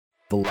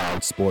the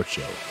Loud Sports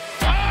Show.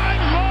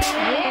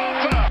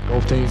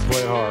 Both teams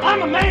play hard.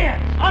 I'm a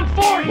man. I'm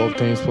 40. Both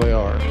teams play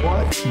hard.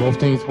 What? Both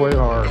teams play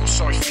hard. Yo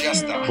soy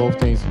fiesta. Both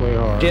teams play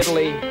hard.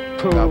 Diddly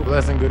poo. God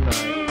bless and good night.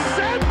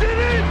 Send it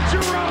in,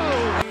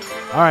 Jerome.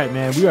 All right,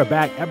 man, we are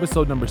back.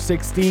 Episode number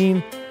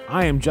 16.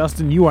 I am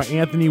Justin. You are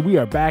Anthony. We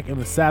are back in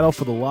the saddle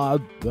for the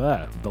Loud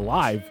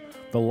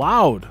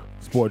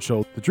Sports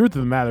Show. The truth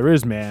of the matter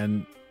is,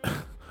 man,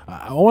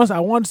 I want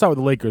to start with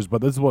the Lakers,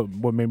 but this is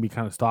what made me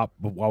kind of stop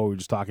while we were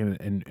just talking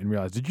and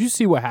realize. Did you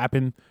see what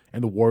happened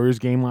in the Warriors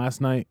game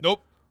last night?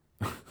 Nope.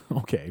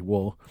 Okay,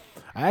 well,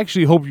 I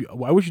actually hope you.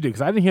 I wish you did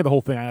because I didn't hear the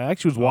whole thing. I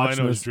actually was watching.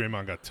 All I know this. is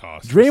Draymond got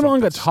tossed.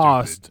 Draymond got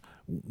tossed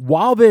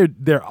while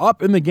they're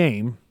up in the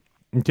game.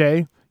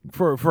 Okay,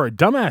 for a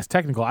dumbass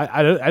technical.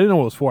 I didn't know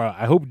what it was for.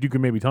 I hope you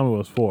can maybe tell me what it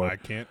was for. I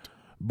can't.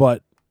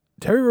 But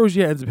Terry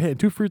Rozier ends up hitting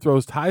 2 free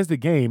throws, ties the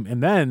game,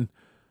 and then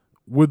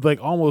with like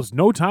almost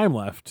no time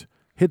left,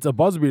 hits a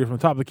buzzer beater from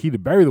the top of the key to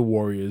bury the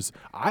Warriors.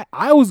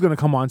 I was going to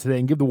come on today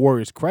and give the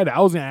Warriors credit. I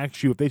was going to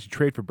ask you if they should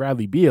trade for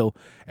Bradley Beal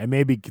and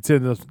maybe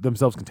consider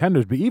themselves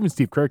contenders. But even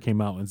Steve Kerr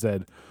came out and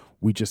said,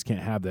 we just can't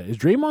have that. Is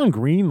Draymond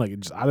Green like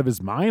just out of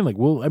his mind? Like,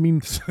 well, I mean,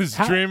 Is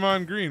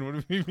Draymond Green?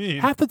 What do you mean?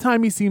 Half the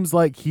time he seems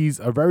like he's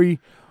a very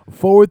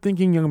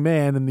forward-thinking young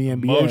man in the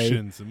NBA.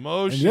 Emotions. And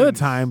the other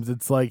times,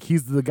 it's like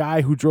he's the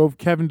guy who drove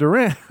Kevin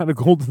Durant out of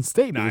Golden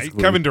State.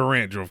 Kevin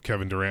Durant drove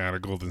Kevin Durant out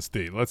of Golden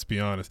State. Let's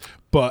be honest.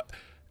 But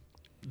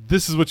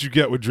this is what you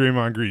get with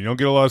Draymond Green. You don't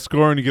get a lot of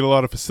scoring. You get a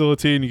lot of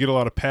facilitating. You get a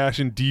lot of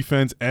passion,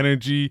 defense,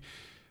 energy,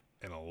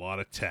 and a lot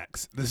of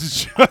text. This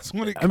is just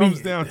what it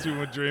comes down to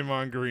with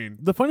Draymond Green.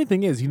 The funny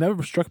thing is, he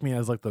never struck me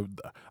as like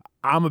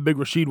I'm a big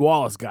Rasheed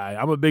Wallace guy.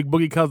 I'm a big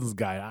Boogie Cousins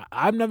guy.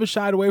 I've never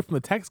shied away from the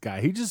text guy.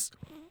 He just,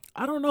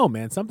 I don't know,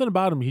 man. Something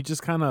about him, he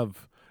just kind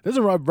of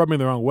doesn't rub me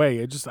the wrong way.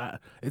 It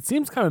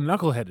seems kind of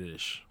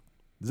knuckleheaded-ish.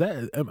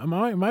 Am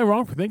I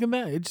wrong for thinking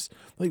that? It's just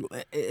like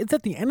it's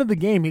at the end of the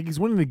game. He's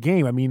winning the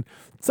game. I mean,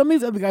 some of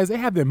these other guys, they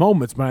have their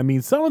moments, but I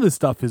mean, some of this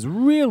stuff is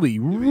really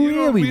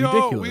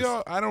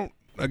ridiculous.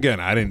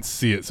 I didn't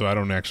see it, so I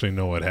don't actually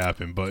know what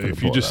happened. But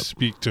if you just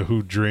speak to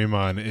who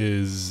Draymond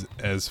is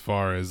as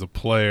far as a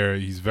player,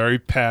 he's very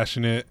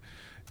passionate.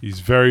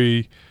 He's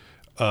very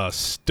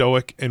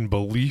stoic in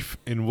belief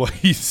in what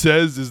he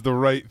says is the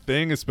right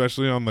thing,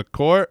 especially on the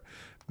court.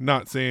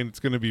 Not saying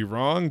it's going to be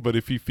wrong, but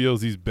if he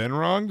feels he's been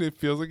wronged, it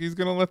feels like he's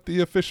going to let the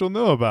official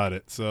know about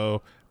it.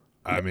 So,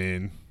 I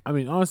mean,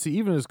 honestly,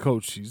 even his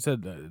coach, he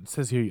said it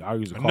says here he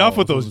argues. Enough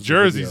with those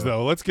jerseys,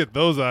 though. Let's get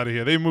those out of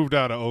here. They moved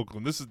out of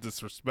Oakland. This is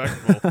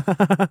disrespectful.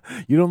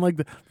 You don't like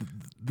the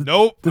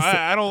nope.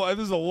 I don't.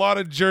 There's a lot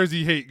of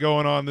jersey hate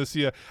going on this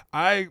year.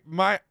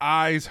 My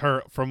eyes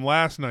hurt from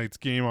last night's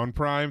game on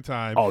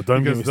primetime. Oh,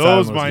 don't because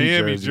those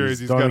Miami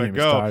jerseys gotta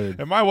go.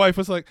 And my wife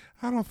was like,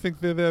 "I don't think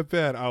they're that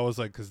bad." I was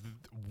like, "Cause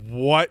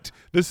what?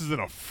 This is an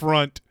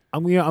affront."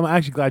 I'm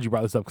actually glad you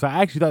brought this up because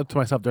I actually thought to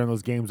myself during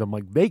those games, I'm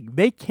like,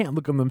 they can't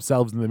look at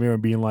themselves in the mirror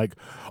and being like,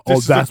 oh,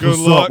 that's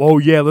what's up. Oh,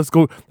 yeah, let's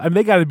go. I mean,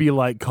 they got to be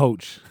like,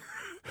 coach.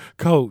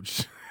 They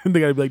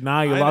got to be like,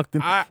 nah, you're locked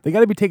in. They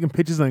got to be taking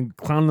pictures and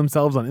clowning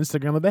themselves on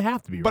Instagram. Like, they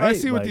have to be, but right? I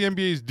see what the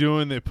NBA is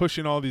doing. They're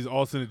pushing all these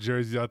alternate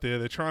jerseys out there.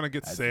 They're trying to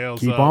get sales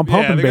keep up. on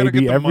pumping, they baby, get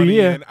the every money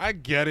year. in. I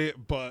get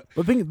it, but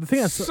the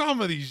thing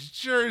some of these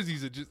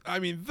jerseys are just, I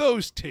mean,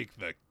 those take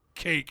the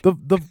cake.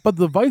 But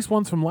the Vice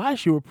ones from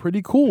last year were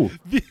pretty cool.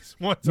 These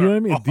ones you know what I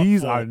mean? awful.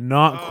 These are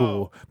not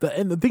cool.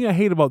 And the thing I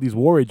hate about these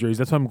Warrior jerseys,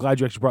 that's why I'm glad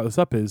you actually brought this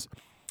up, is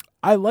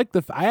I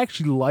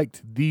actually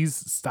liked these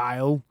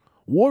style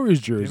Warriors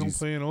jerseys. They don't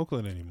play in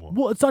Oakland anymore.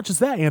 Well, it's not just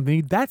that,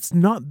 Anthony. That's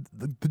not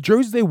the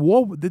jerseys they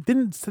wore. They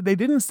didn't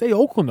say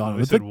Oakland on them.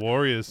 They said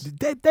Warriors.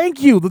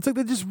 Thank you. It's like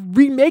they're just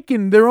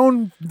remaking their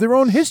own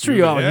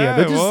history out here.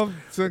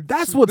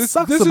 That's what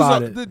sucks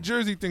about it. The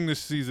jersey thing this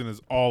season is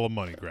all a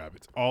money grab.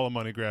 It's all a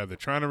money grab. They're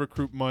trying to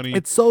recruit money.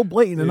 It's so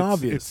blatant and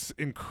obvious. It's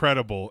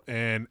incredible.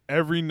 And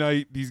every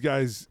night these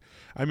guys,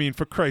 I mean,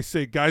 for Christ's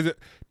sake,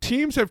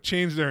 teams have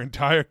changed their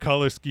entire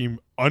color scheme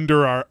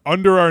under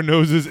our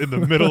noses in the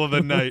middle of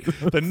the night.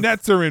 The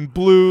Nets are in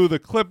blue. The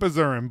Clippers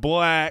are in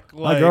black.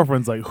 My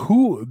girlfriend's like,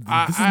 who?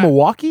 This is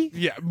Milwaukee?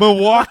 Yeah,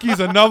 Milwaukee's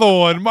another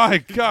one. My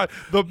God.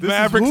 The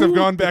Mavericks have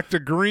gone back to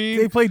green.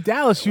 They played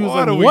Dallas. She was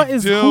like,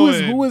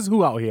 who is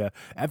who out here?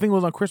 I think it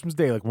was on Christmas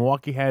Day. Like,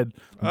 Milwaukee had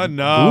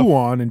blue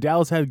on and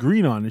Dallas had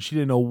green on, and she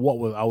didn't know what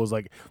was. I was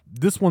like,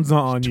 this one's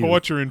not on you.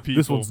 Torturing people.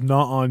 This one's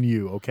not on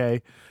you,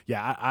 okay?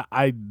 Yeah,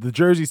 the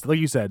jerseys, like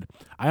you said,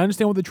 I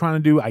understand what they're trying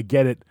to do. I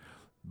get it.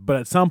 But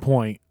at some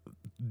point,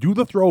 do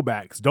the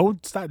throwbacks.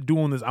 Don't stop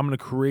doing this. I'm going to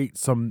create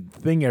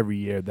something every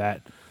year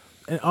that,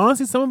 and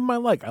honestly, some of them I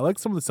like. I like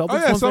some of the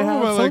Celtics ones. Some of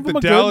them I like. The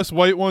Dallas good.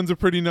 White ones are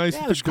pretty nice.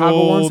 Yeah, the Chicago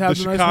gold. ones have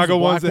the Chicago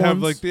nice ones that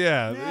have ones.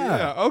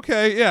 like,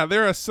 okay, yeah.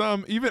 There are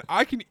some. Even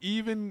I can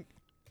even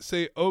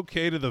say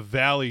okay to the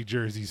Valley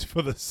jerseys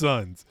for the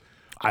Suns.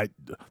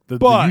 The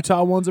But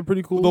Utah ones are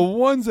pretty cool. the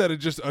ones that are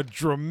just a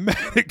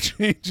dramatic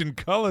change in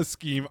color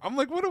scheme, I'm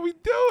like, what are we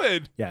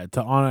doing? Yeah,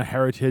 to honor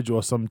heritage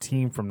or some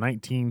team from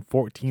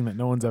 1914 that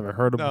no one's ever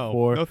heard of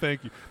before. No,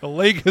 thank you. The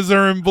Lakers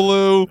are in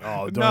blue.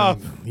 Oh,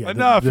 enough. Yeah,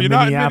 Enough. The You're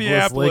not in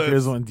Minneapolis.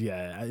 Lakers one,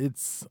 yeah,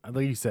 it's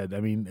like you said.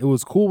 I mean, it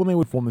was cool when they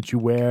would form that you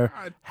wear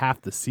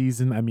half the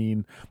season. I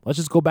mean, let's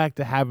just go back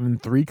to having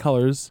 3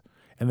 colors.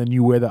 And then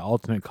you wear that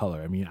alternate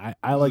color. I mean,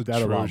 I like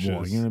that a lot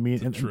more. You know what I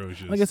mean?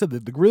 And like I said,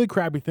 the really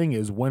crappy thing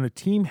is when a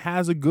team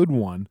has a good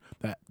one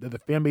that the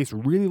fan base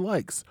really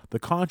likes, the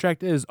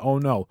contract is, oh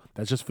no,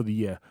 that's just for the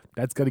year.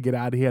 That's got to get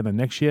out of here. And then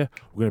next year,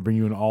 we're going to bring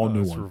you an all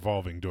new one.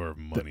 Revolving door of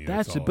money.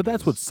 That's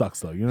what sucks,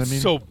 though. You know what I mean?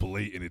 So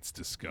blatant, it's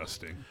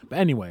disgusting. But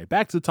anyway,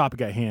 back to the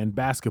topic at hand,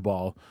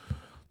 basketball.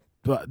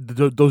 But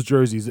those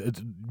jerseys,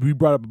 we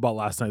brought up about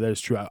last night. That is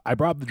true. I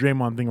brought up the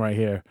Draymond thing right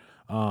here.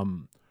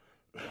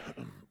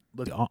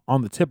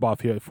 On the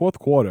tip-off here, fourth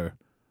quarter,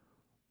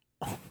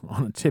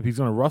 on a tip, he's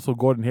going to wrestle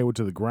Gordon Hayward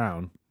to the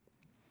ground.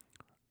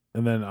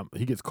 And then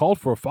he gets called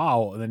for a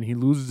foul, and then he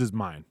loses his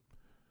mind.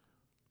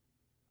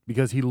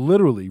 Because he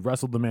literally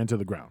wrestled the man to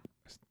the ground.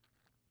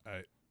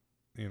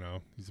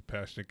 He's a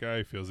passionate guy.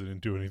 He feels he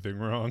didn't do anything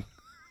wrong.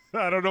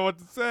 I don't know what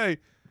to say.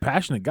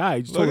 Passionate guy.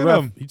 He just Look told at the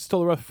ref, him. he just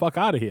told the ref, fuck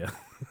out of here.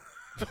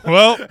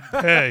 Well,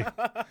 hey,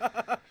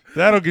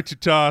 that'll get you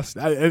tossed.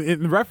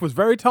 And the ref was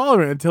very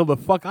tolerant until the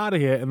fuck out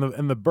of here,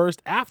 and the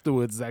burst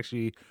afterwards is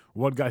actually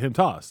what got him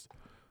tossed.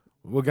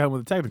 What got him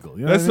with the technical?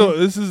 You know what I mean?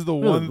 This is the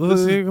one.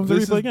 Here comes the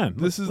replay again.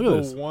 This is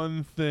the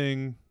one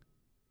thing.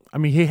 I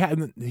mean,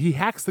 he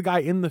hacks the guy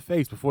in the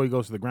face before he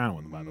goes to the ground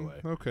with him, by the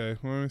way. Okay,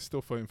 well, he's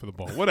still fighting for the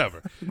ball.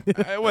 Whatever.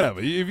 Whatever.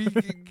 If you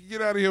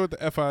get out of here with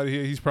the F out of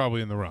here, he's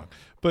probably in the wrong.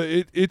 But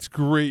it's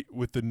great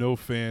with the no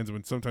fans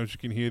when sometimes you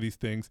can hear these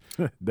things.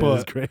 That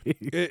is great.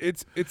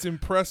 It's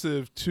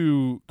impressive,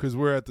 too, because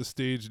we're at the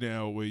stage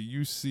now where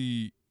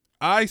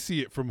I see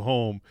it from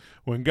home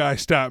when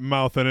guys stop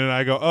mouthing and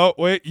I go, oh,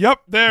 wait, yep,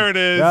 there it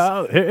is.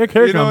 Here it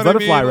comes. Let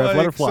it fly, ref.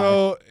 Let it fly.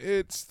 So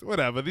it's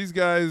whatever. These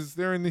guys,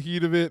 they're in the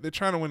heat of it. They're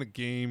trying to win a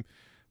game.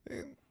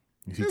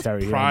 You see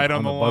Terry pride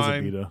on the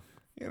line. Beater.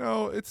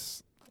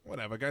 It's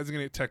whatever. Guys are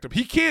going to get teched up.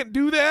 He can't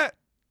do that.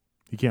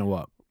 He can't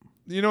what?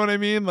 You know what I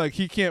mean? Like,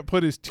 he can't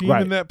put his team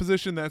in that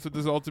position. That's what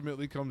this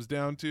ultimately comes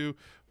down to.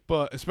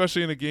 But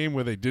especially in a game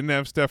where they didn't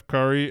have Steph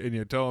Curry and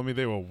you're telling me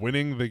they were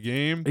winning the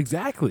game.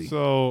 Exactly.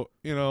 So,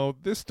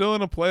 they're still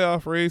in a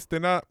playoff race. They're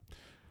not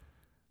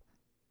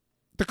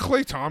 – the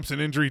Klay Thompson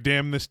injury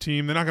damned this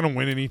team. They're not going to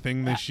win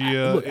anything this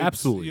year. Look,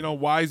 absolutely.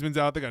 Wiseman's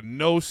out. They got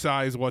no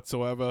size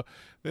whatsoever.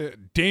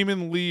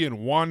 Damon Lee and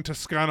Juan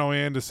Toscano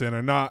Anderson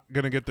are not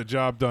going to get the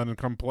job done and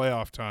come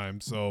playoff time.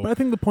 So, but I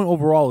think the point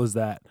overall is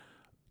that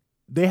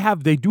they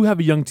do have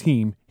a young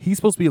team. He's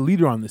supposed to be a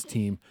leader on this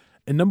team.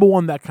 And number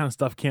one, that kind of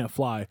stuff can't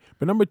fly.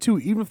 But number two,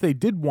 even if they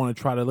did want to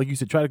try to, like you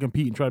said, try to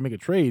compete and try to make a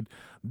trade,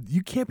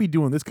 you can't be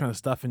doing this kind of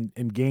stuff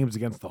in games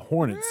against the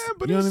Hornets. Yeah,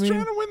 but you know he's what I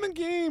mean? trying to win the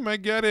game. I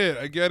get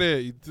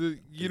it.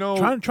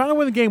 Trying to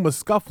win the game was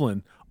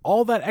scuffling.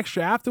 All that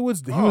extra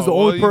afterwards, he was the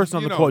only person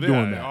on the court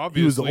doing that.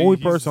 He was the only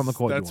person on the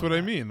court doing that. That's what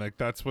I mean. Like,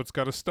 that's what's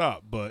got to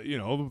stop. But,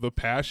 the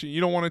passion,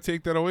 you don't want to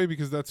take that away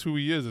because that's who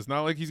he is. It's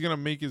not like he's going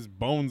to make his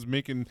bones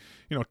making,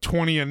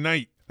 20 a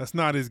night. That's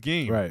not his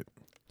game. Right.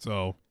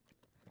 So,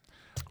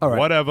 all right.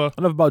 Whatever.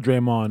 Enough about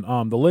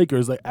Draymond. The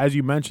Lakers, like as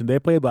you mentioned, they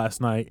played last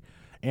night,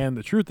 and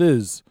the truth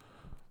is,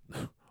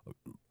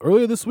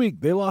 earlier this week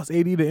they lost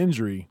AD to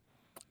injury,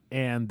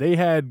 and they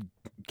had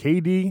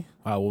KD.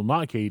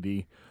 Not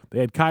KD. They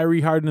had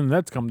Kyrie, Harden, and the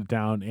Nets come to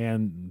town,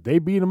 and they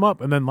beat him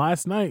up. And then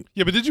last night,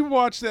 yeah. But did you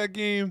watch that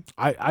game?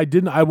 I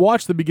didn't. I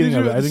watched the beginning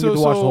of it. I didn't get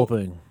to watch the whole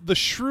thing. The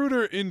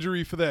Schroeder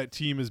injury for that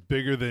team is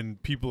bigger than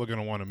people are going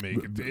to want to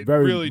make. It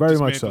very, really very dismantles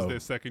much so. Their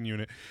second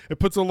unit. It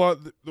puts a lot.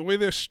 The way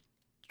they're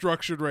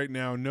structured right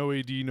now, no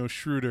AD, no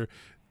Schroeder,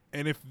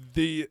 and if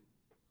the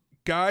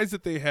guys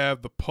that they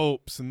have, the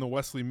Popes and the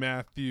Wesley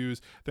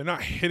Matthews, they're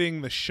not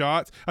hitting the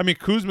shots. I mean,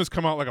 Kuzma's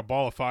come out like a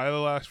ball of fire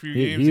the last few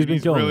games.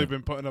 He's really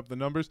been putting up the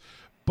numbers.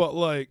 But,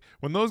 like,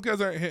 when those guys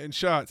aren't hitting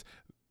shots,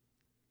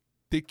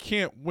 they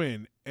can't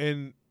win.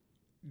 And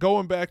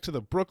going back to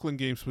the Brooklyn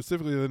game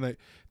specifically the other night,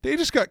 they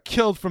just got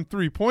killed from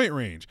three-point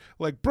range.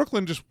 Like,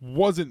 Brooklyn just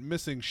wasn't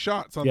missing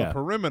shots on the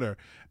perimeter.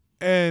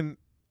 And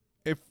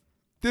if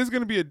there's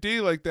going to be a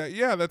day like that,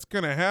 yeah, that's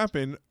going to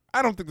happen.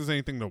 I don't think there's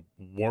anything to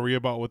worry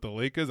about with the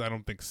Lakers. I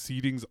don't think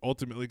seeding's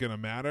ultimately going to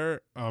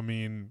matter. I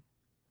mean,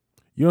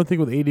 you don't think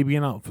with AD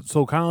being out,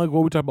 so kind of like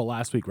what we talked about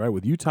last week, right?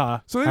 With Utah,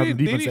 so they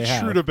need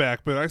Schroeder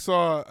back, but I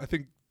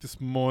think this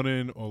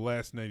morning or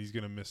last night he's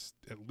going to miss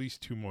at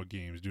least 2 more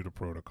games due to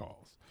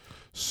protocols.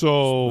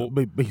 So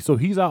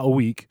he's out a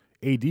week.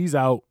 AD's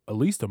out at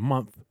least a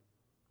month.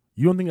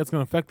 You don't think that's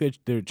going to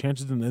affect their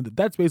chances? And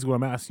that's basically what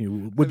I'm asking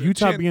you. With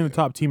Utah being the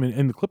top team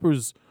and the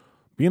Clippers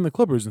being the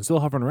Clippers and still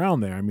hovering around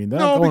there, I mean, they're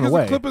not going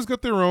away. The Clippers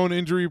got their own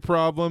injury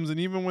problems,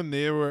 and even when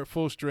they were at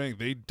full strength,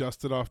 they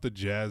dusted off the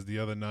Jazz the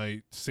other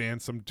night,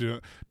 sans some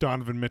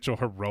Donovan Mitchell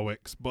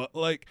heroics. But,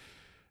 like,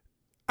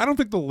 I don't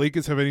think the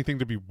Lakers have anything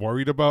to be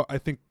worried about. I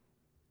think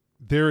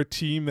they're a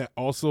team that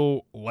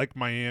also, like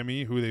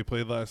Miami, who they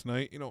played last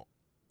night,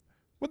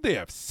 what they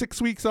have,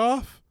 6 weeks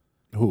off?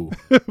 Who?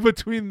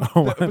 between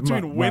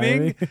winning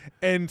Miami?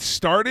 and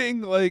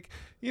starting?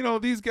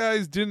 These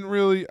guys didn't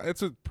really –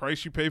 that's a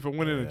price you pay for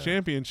winning a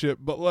championship.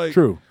 But,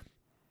 True.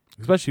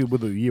 Especially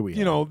with the year we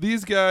have.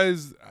 These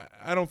guys,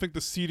 I don't think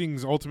the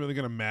seating's ultimately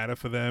going to matter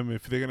for them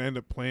if they're going to end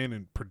up playing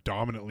in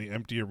predominantly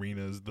empty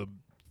arenas. The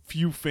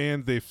few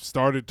fans they've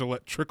started to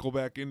let trickle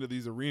back into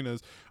these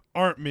arenas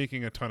aren't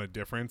making a ton of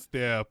difference.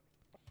 They're,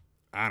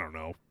 I don't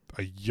know,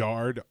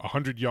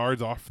 100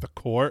 yards off the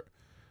court.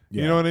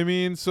 Yeah. You know what I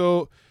mean?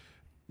 So,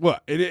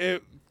 what?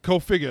 Go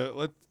figure.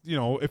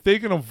 If they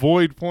can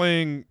avoid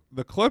playing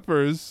the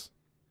Clippers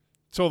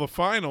till the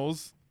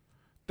finals,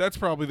 that's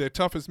probably their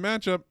toughest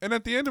matchup. And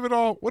at the end of it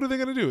all, what are they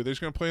going to do? They're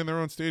just going to play in their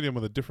own stadium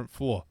with a different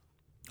floor.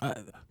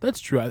 That's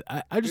true.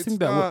 I just think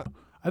that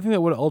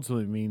what it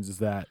ultimately means is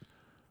that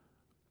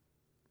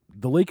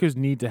the Lakers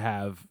need to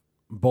have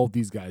both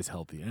these guys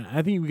healthy. And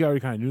I think we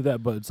already kind of knew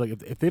that, but it's like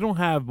if they don't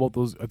have both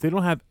those, if they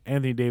don't have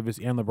Anthony Davis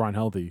and LeBron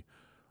healthy,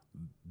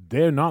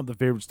 they're not the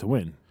favorites to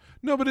win.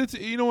 No, but it's,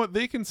 you know what,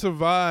 they can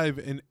survive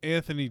an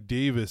Anthony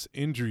Davis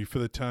injury for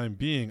the time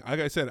being. Like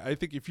I said, I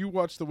think if you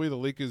watch the way the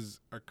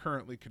Lakers are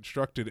currently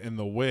constructed and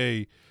the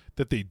way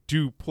that they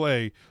do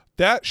play,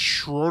 that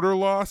Schroeder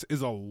loss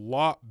is a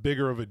lot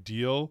bigger of a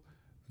deal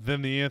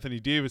than the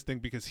Anthony Davis thing,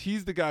 because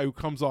he's the guy who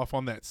comes off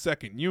on that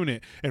second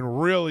unit and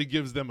really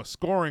gives them a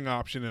scoring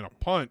option and a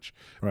punch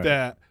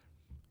that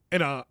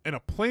and a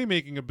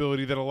playmaking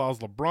ability that allows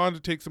LeBron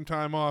to take some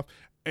time off.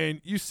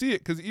 And you see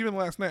it because even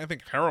last night, I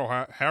think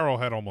Harrell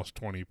had almost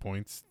 20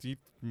 points. He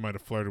might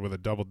have flirted with a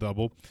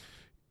double-double.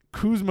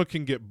 Kuzma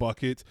can get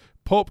buckets.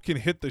 Pope can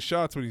hit the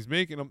shots when he's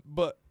making them.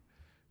 But,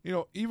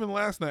 even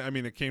last night,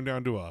 it came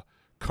down to a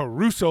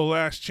Caruso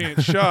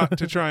last-chance shot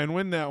to try and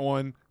win that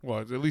one. Well,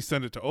 at least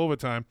send it to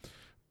overtime.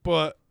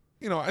 But,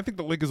 I think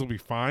the Lakers will be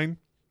fine.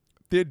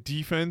 Their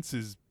defense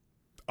is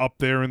up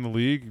there in the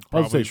league.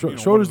 I would say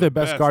Schroeder's their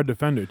best guard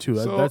defender, too.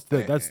 That's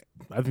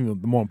I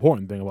think, the more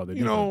important thing about their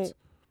defense.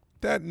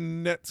 That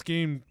Nets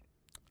game,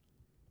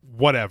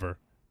 whatever.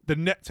 The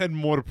Nets had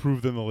more to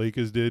prove than the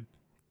Lakers did.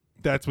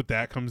 That's what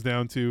that comes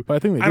down to. But I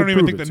think I don't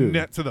even think the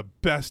Nets are the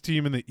best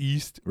team in the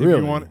East. Really? If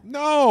you want,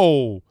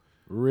 no.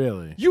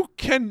 Really? You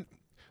can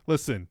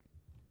listen.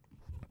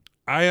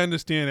 I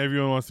understand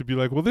everyone wants to be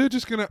like, well, they're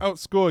just gonna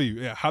outscore you.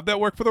 Yeah, how'd that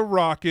work for the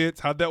Rockets?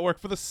 How'd that work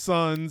for the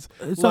Suns?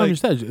 It's not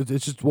understand.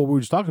 It's just what we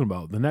were just talking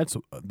about. The Nets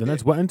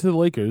went into the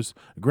Lakers,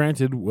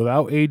 granted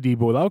without AD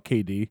but without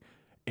KD,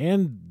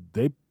 and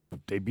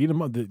they beat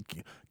them up.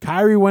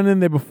 Kyrie went in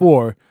there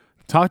before,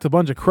 talked a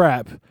bunch of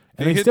crap,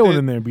 and they still went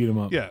in there and beat them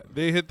up. Yeah,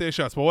 they hit their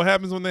shots. But what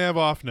happens when they have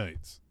off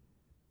nights?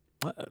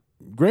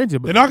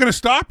 Granted, but they're not going to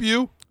stop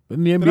you.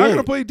 In the NBA, they're not going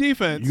to play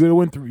defense. You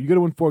got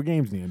to win 4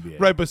 games in the NBA.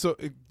 Right, but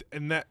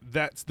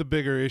that's the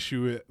bigger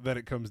issue that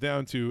it comes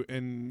down to.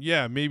 And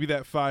yeah, maybe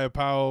that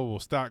firepower will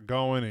start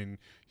going, and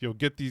you'll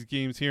get these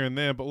games here and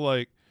there. But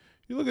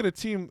you look at a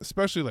team,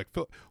 especially like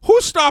Phil,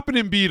 who's stopping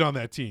Embiid on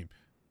that team?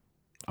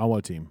 On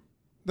what team?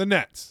 The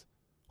Nets.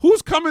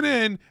 Who's coming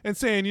in and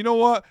saying, you know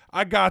what,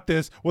 I got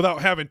this,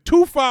 without having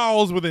 2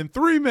 fouls within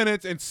 3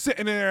 minutes and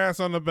sitting their ass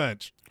on the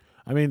bench?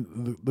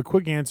 The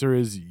quick answer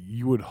is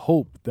you would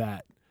hope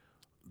that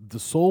the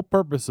sole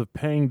purpose of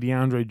paying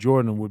DeAndre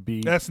Jordan would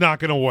be that's not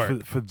going to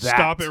work. For that,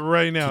 stop it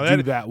right now.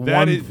 Do that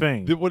one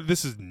thing.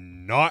 This is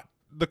not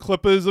the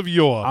Clippers of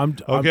yore.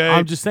 Okay,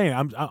 I'm just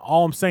saying.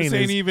 All I'm saying this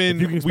is ain't even.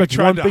 If you can We expect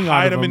tried one to thing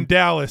hide out of him in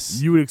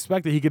Dallas. You would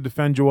expect that he could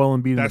defend Joel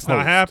Embiid. That's in the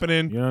not post.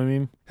 happening. You know what I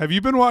mean? Have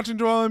you been watching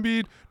Joel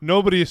Embiid?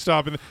 Nobody is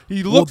stopping.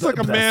 He looks like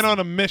a man on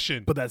a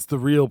mission. But that's the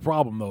real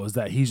problem, though, is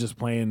that he's just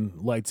playing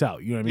lights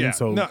out. You know what I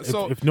mean? Yeah,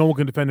 So if no one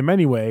can defend him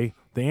anyway,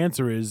 the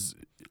answer is.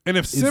 And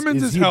if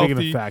Simmons is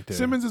healthy,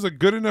 Simmons is a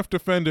good enough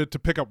defender to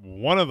pick up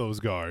one of those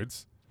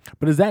guards.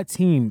 But is that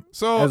team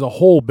as a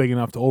whole big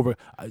enough to over?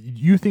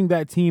 You think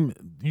that team?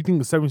 You think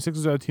the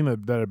 76ers are a team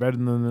that are better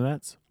than the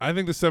Nets? I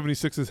think the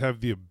 76ers have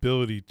the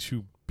ability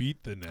to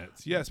beat the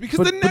Nets. Yes, because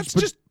the Nets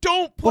just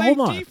don't play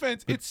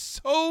defense. It's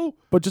so.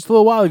 But just a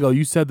little while ago,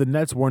 you said the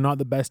Nets were not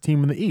the best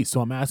team in the East. So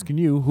I'm asking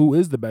you, who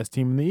is the best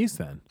team in the East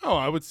then? Oh,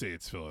 I would say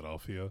it's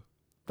Philadelphia.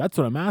 That's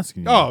what I'm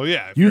asking you. Oh,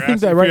 yeah. You think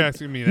that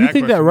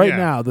right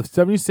now the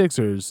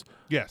 76ers,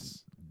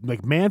 yes,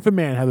 like man for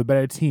man, have a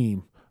better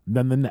team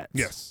than the Nets?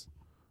 Yes.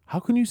 How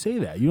can you say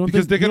that? You don't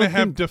because think, they're going to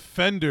have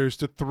defenders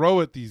to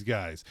throw at these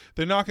guys.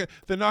 They're not going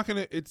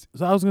to. It's.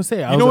 So I was going to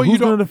say, who's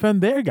going to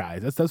defend their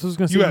guys? That's what I was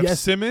going to say. You have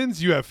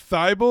Simmons. You have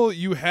Thibault.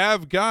 You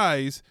have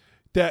guys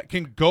that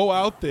can go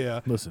out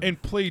there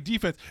and play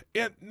defense.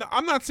 And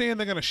I'm not saying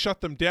they're going to shut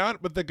them down,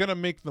 but they're going to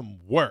make them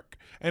work.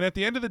 And at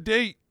the end of the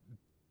day,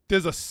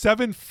 there's a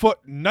 7-foot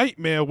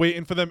nightmare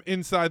waiting for them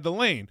inside the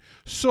lane.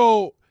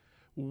 So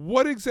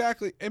what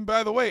exactly – and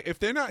by the way, if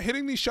they're not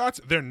hitting these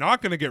shots, they're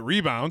not going to get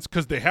rebounds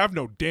because they have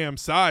no damn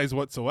size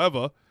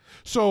whatsoever.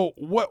 So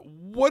what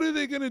are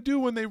they going to do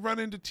when they run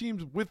into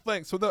teams with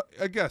length? So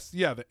I guess,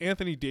 the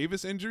Anthony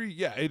Davis injury,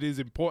 it is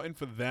important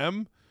for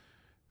them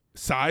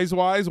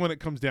size-wise when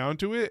it comes down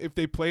to it if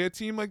they play a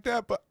team like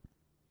that. But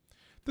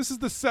This is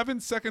the 7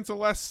 seconds or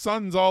less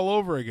Suns all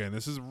over again.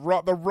 This is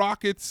the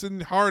Rockets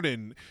and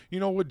Harden.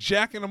 We're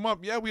jacking them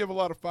up. Yeah, we have a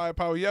lot of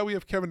firepower. Yeah, we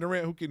have Kevin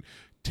Durant who can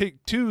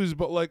take twos,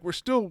 but we're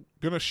still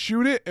going to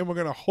shoot it and we're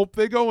going to hope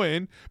they go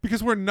in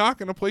because we're not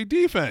going to play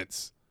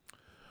defense.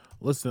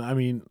 Listen, I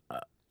mean,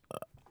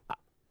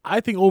 I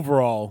think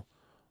overall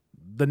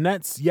the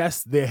Nets,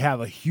 yes, they have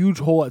a huge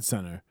hole at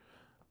center.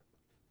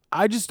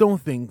 I just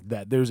don't think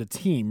that there's a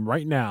team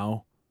right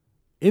now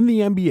in the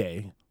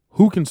NBA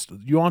who can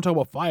you want to talk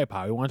about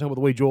firepower, you want to talk about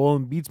the way Joel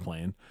Embiid's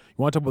playing, you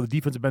want to talk about the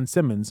defense of Ben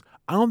Simmons.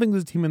 I don't think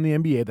there's a team in the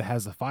NBA that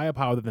has the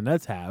firepower that the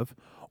Nets have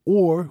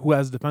or who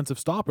has a defensive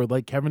stopper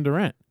like Kevin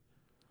Durant.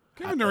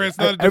 Kevin Durant's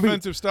not a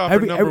defensive stopper,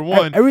 number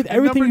one. Everything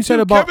number you said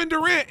two, about Kevin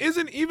Durant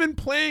isn't even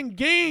playing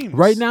games.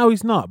 Right now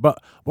he's not.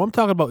 But what I'm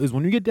talking about is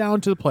when you get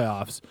down to the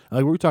playoffs,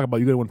 like we're talking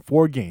about, you got to win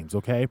 4 games,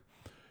 okay?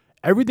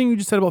 Everything you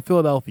just said about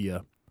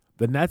Philadelphia,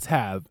 the Nets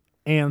have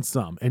and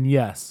some. And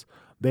yes,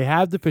 they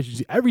have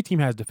deficiencies. Every team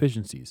has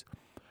deficiencies.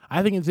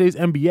 I think in today's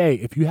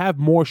NBA, if you have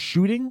more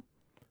shooting,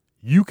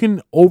 you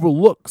can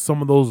overlook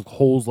some of those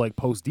holes like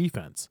post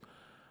defense.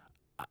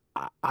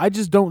 I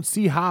just don't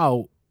see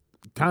how,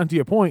 kind of to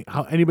your point,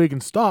 how anybody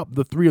can stop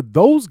the 3 of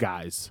those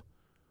guys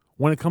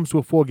when it comes to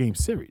a 4-game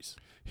series.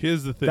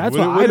 Here's the thing. That's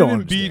what I don't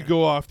understand. Embiid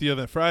go off the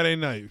other Friday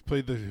night?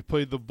 Played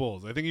the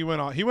Bulls. I think he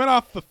went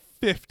off the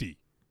 50.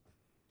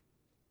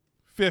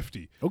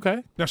 50.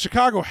 Okay. Now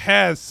Chicago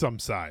has some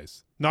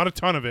size, not a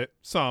ton of it.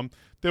 Some.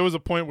 There was a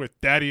point where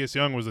Thaddeus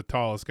Young was the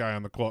tallest guy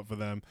on the court for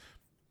them.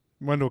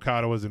 Wendell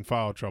Carter was in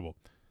foul trouble.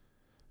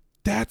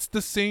 That's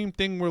the same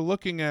thing we're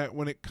looking at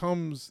when it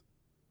comes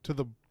to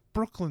the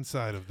Brooklyn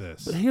side of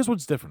this. But here's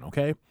what's different,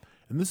 okay?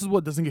 And this is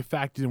what doesn't get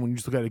factored in when you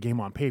just look at a game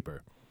on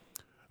paper.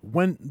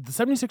 When the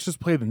 76ers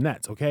play the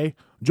Nets, okay,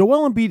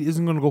 Joel Embiid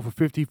isn't going to go for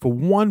 50 for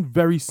one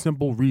very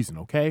simple reason,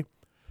 okay?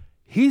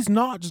 He's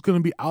not just going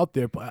to be out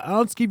there.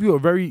 I'll just give you a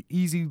very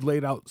easy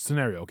laid out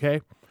scenario,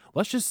 okay?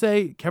 Let's just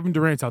say Kevin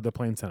Durant's out there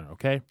playing center,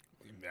 okay?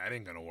 That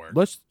ain't going to work.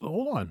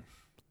 Hold on.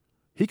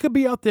 He could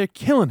be out there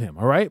killing him,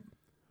 all right?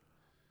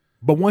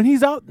 But when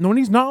he's not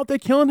out there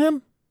killing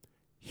him,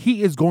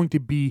 he is going to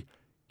be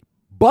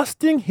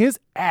busting his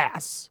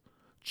ass,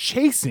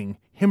 chasing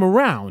him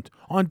around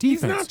on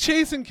defense. He's not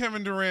chasing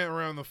Kevin Durant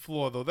around the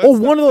floor, though. That's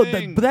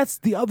but that's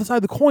the other side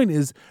of the coin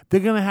is they're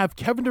going to have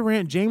Kevin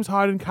Durant, James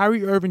Harden,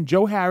 Kyrie Irving,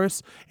 Joe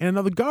Harris, and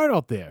another guard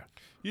out there.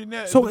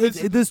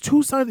 There's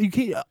 2 sides. You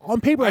can't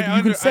on paper.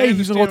 You can say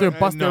he's going to go out there and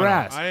bust their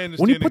ass.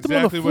 When you put them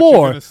on the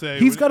floor,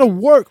 he's got to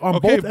work on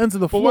both ends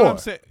of the floor. What I'm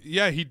saying,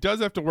 he does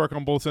have to work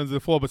on both ends of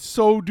the floor, but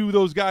so do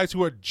those guys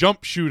who are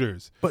jump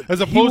shooters, as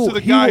opposed to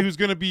the guy who's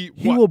going to be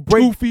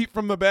 2 feet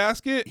from the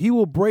basket. He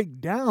will break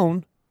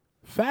down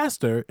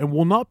faster and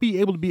will not be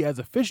able to be as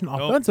efficient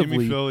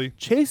offensively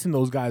chasing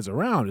those guys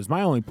around is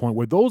my only point,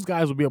 where those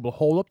guys will be able to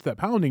hold up to that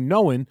pounding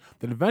knowing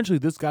that eventually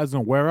this guy's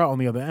going to wear out on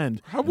the other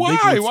end.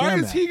 Why? Why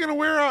is he going to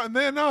wear out and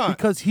they're not?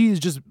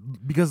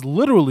 Because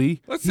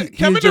literally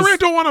Kevin Durant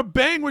don't want to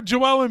bang with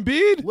Joel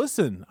Embiid?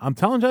 Listen, I'm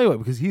telling you what,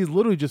 because he's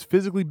literally just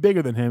physically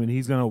bigger than him and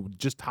he's going to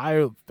just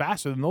tire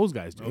faster than those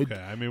guys do. Okay,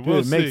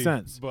 it makes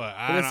sense. But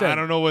I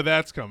don't know where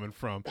that's coming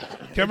from.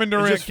 Kevin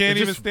Durant can't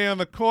even stay on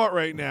the court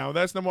right now.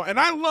 That's number one. And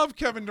I love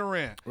Kevin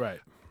Durant. Right.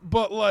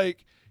 But,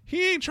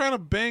 he ain't trying to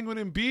bang with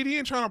Embiid. He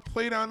ain't trying to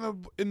play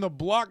down in the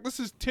block. This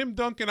is Tim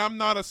Duncan. I'm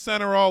not a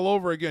center all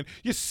over again.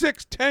 You're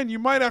 6'10". You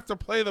might have to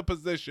play the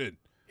position.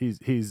 He's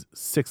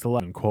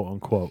 6'11", quote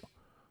unquote.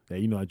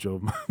 Yeah, I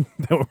drove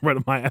that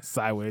running my ass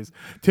sideways.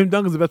 Tim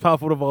Duncan's the best power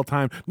forward of all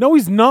time. No,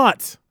 he's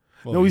not.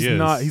 Well, no, he's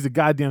not. He's a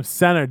goddamn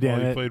center,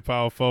 damn it. He played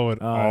power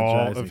forward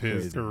all of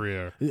his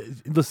career.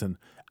 Listen,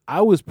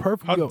 I was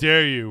perfectly. How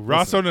dare you?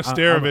 Raso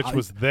Nesterovic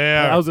was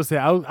there. I was going to say,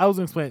 I was going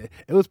to explain.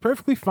 It was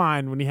perfectly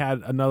fine when he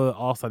had another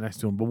All-Star next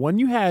to him. But when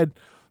you had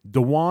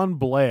DeJuan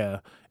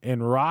Blair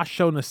and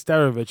Raso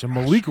Nesterovic and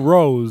Malik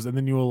Rose, and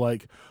then you were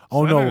like,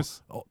 oh,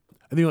 Centers. no.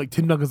 And then you're like,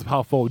 Tim Duncan's a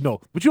power forward. No.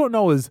 What you don't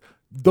know is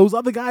those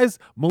other guys,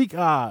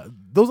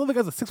 those other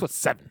guys are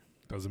 6'7".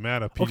 Doesn't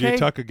matter. PJ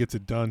Tucker gets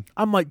it done.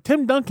 I'm like,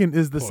 Tim Duncan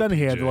is the center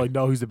here. They're like,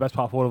 no, he's the best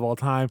power forward of all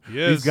time.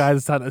 These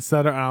guys are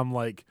center. And I'm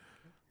like,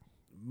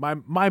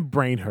 my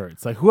brain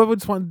hurts. Like, whoever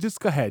just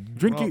go ahead,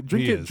 drink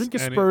your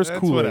Spurs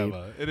Kool-Aid.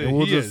 And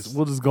we'll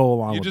just go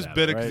along. You with just that,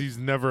 bet it right? because he's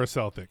never a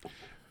Celtic.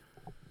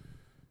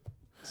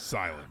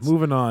 Silence.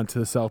 Moving on to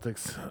the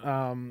Celtics.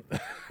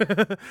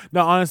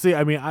 No, honestly,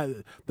 I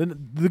mean,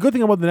 the good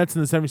thing about the Nets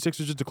and the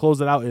 76ers, just to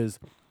close it out, is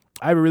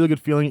I have a really good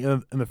feeling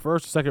in the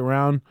first or second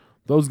round,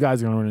 those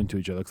guys are going to run into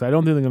each other. Because I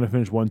don't think they're going to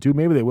finish 1-2.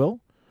 Maybe they will.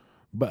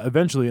 But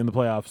eventually in the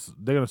playoffs,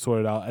 they're going to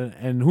sort it out.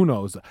 And who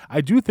knows?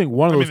 I do think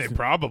one of those. I mean, they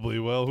probably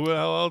will. Who the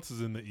hell else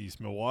is in the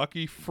East?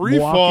 Milwaukee? Free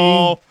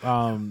fall.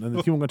 And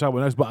the team we're going to talk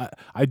about next. But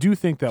I do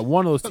think that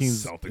one of those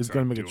teams is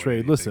going to make a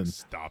trade. Listen.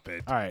 Stop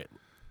it. All right.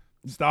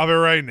 Stop it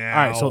right now.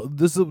 All right. So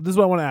this is what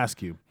I want to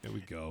ask you. Here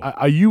we go.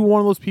 Are you one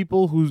of those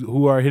people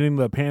who are hitting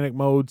the panic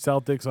mode?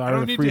 Celtics are I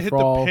don't in the need free to hit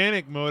fall? the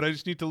panic mode. I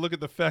just need to look at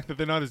the fact that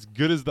they're not as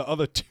good as the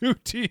other 2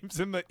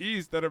 teams in the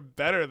East that are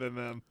better than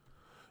them.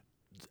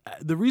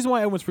 the reason why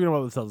everyone's forgetting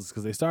about the Celtics is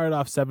because they started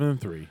off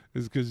 7-3.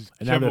 Is because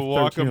And now they're Kemba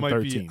Walker 13 might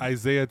and be 13.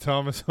 Isaiah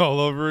Thomas all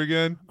over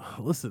again.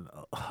 Listen,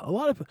 a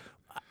lot of.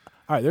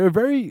 All right, there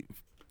are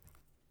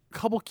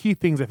couple key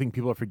things I think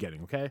people are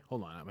forgetting. Okay,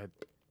 hold on, my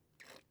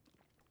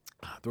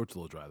throat's a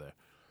little dry there.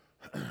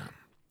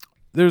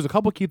 There's a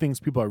couple key things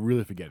people are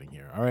really forgetting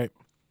here. All right,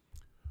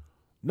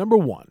 number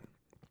one,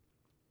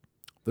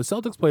 the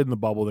Celtics played in the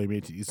bubble. They made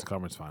it to the Eastern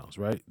Conference Finals.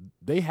 Right,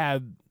 they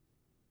had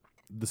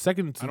the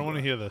second. I don't want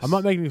to hear this. I'm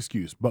not making an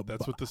excuse, but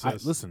That's what this I,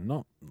 is. listen,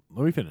 no,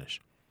 let me finish.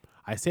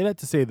 I say that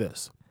to say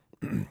this.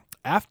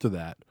 After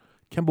that,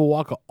 Kemba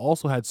Walker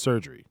also had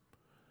surgery.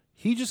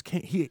 He just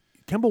can't.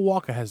 Kemba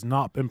Walker has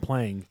not been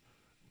playing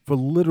for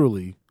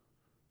literally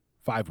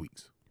 5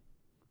 weeks.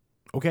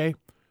 Okay?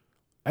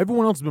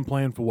 Everyone else has been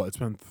playing for what? It's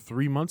been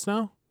 3 months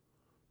now?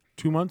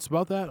 2 months,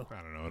 about that?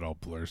 I don't know. It all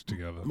blurs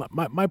together.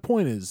 My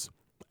point is,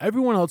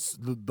 everyone else,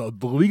 the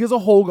league as a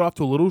whole got off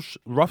to a little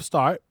rough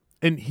start,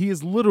 and he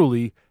is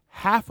literally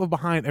half of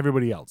behind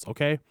everybody else,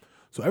 okay?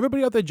 So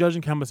everybody out there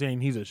judging Kemba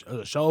saying he's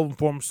a shell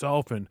for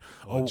himself and,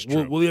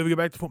 will he ever get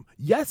back to form?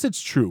 Yes,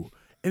 it's true.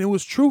 And it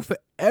was true for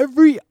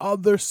every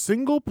other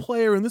single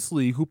player in this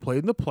league who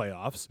played in the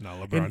playoffs.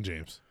 Not LeBron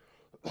James.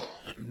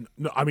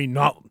 No, I mean,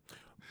 not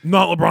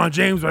LeBron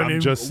James. I'm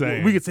just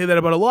saying. We could say that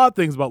about a lot of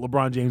things about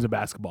LeBron James in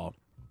basketball.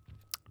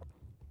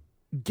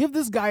 Give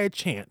this guy a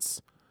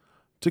chance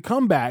to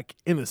come back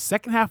in the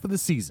second half of the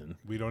season.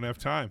 We don't have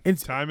time. And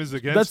Time is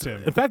against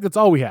him. In fact, that's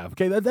all we have.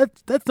 Okay,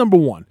 that's number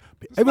one.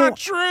 It's not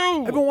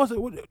true. Everyone wants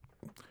to.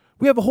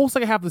 We have a whole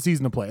second half of the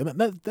season to play, and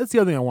that's the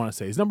other thing I want to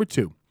say. Is number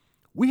two.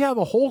 We have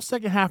a whole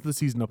second half of the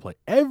season to play.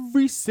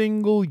 Every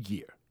single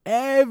year,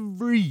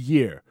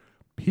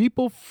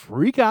 people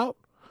freak out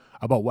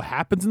about what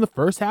happens in the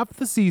first half of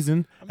the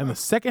season and the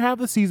second half of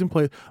the season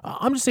play.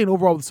 I'm just saying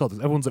overall with the Celtics,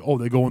 everyone's like, oh,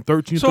 they're going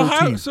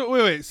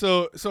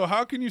 13-13. So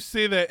how can you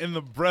say that in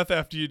the breath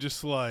after you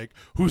just like,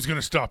 who's going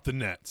to stop the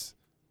Nets?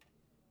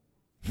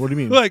 What do you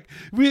mean? Like,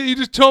 you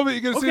just told me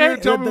you're going to sit here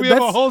and tell me we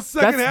have a whole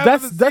second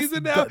half of the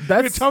season now? You're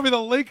going to tell me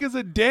the Lakers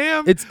are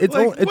damn? It's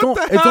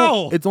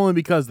It's only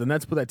because the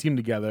Nets put that team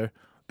together.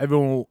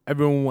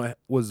 Everyone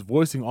was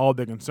voicing all of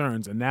their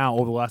concerns, and now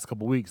over the last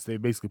couple of weeks, they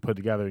basically put it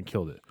together and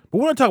killed it. But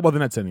we're not talking about the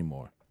Nets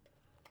anymore.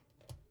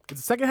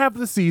 It's the second half of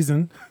the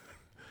season,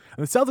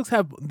 and the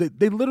Celtics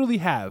they literally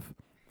have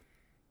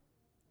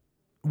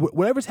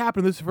whatever's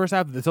happened in this first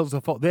half of the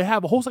Celtics. They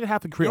have a whole second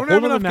half to create a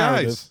whole other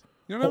narrative. Guys.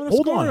 You don't have enough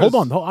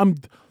Hold on.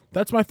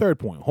 That's my third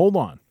point. Hold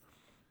on.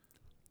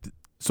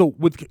 So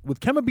with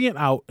Kemba being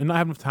out and not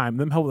having enough time,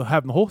 them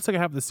having the whole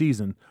second half of the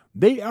season,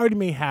 they already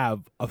may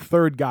have a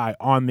third guy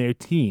on their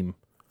team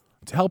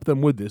to help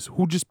them with this,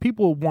 who just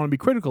people want to be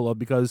critical of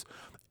because,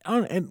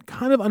 and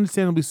kind of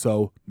understandably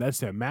so, that's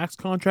their max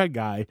contract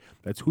guy.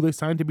 That's who they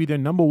signed to be their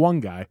number one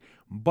guy.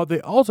 But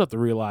they also have to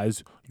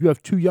realize you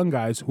have two young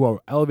guys who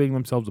are elevating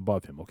themselves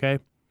above him, okay?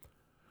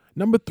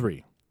 Number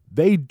three,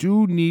 they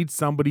do need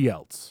somebody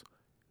else.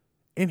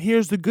 And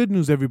here's the good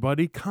news,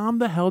 everybody. Calm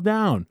the hell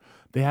down.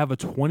 They have a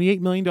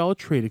 $28 million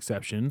trade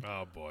exception.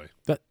 Oh, boy.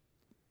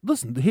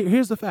 Listen,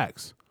 here's the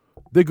facts.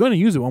 They're going to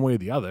use it one way or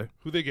the other.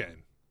 Who they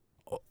getting?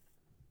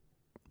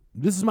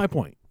 This is my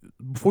point.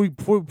 Before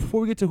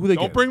we get to who they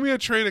get. Don't bring me a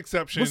trade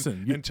exception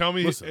and tell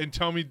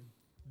me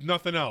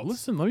nothing else.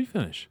 Listen, let me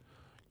finish.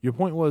 Your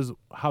point was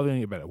how they're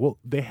going to get better. Well,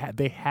 they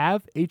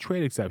have a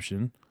trade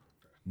exception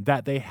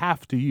that they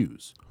have to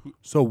use.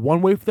 So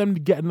one way for them to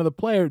get another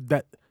player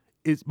that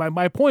is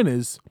my point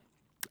is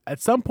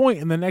at some point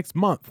in the next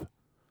month,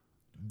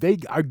 they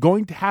are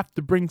going to have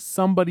to bring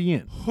somebody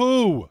in.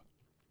 Who?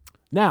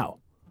 Now,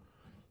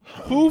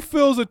 who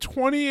fills a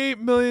 $28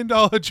 million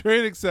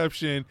trade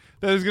exception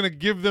that is going to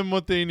give them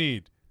what they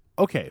need?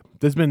 Okay,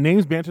 there's been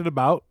names bantered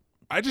about.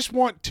 I just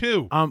want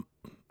two.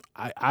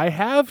 I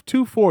have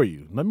two for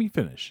you. Let me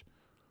finish.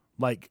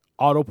 Like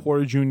Otto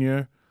Porter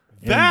Jr.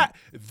 That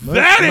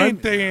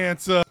ain't the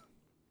answer.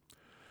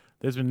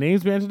 There's been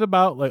names bantered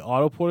about like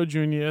Otto Porter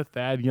Jr.,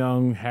 Thad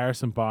Young,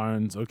 Harrison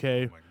Barnes.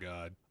 Okay. Oh my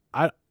God.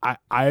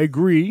 I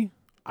agree.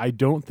 I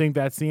don't think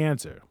that's the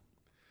answer.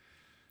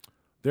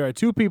 There are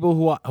two people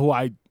who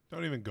I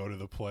don't even go to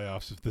the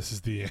playoffs if this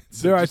is the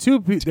answer. There are two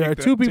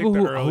people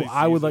who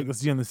I would season. like to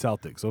see on the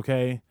Celtics.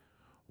 Okay,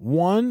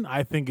 one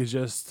I think is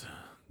just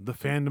the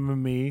fandom of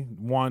me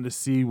wanting to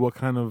see what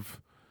kind of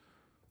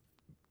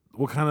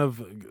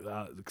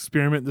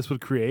experiment this would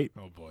create.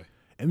 Oh boy.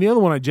 And the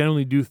other one I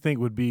genuinely do think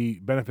would be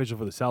beneficial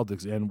for the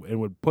Celtics and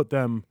would put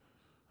them.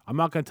 I'm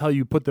not going to tell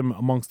you put them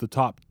amongst the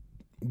top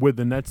with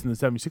the Nets and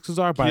the 76ers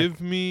are. But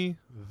give me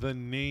the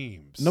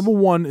names. Number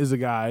one is a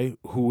guy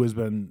who has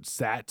been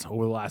sat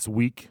over the last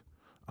week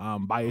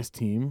by his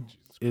team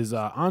is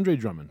Andre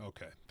Drummond.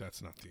 Okay,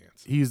 that's not the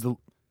answer.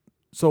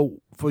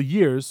 So for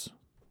years,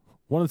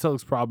 one of the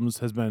Celtics' problems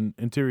has been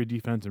interior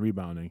defense and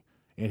rebounding,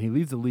 and he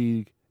leads the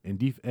league in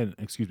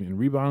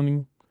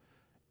rebounding,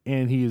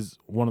 and he is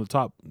one of the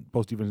top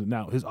post defenses.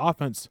 Now his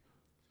offense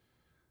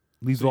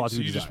leaves a lot to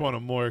be you desired. just want a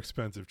more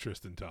expensive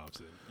Tristan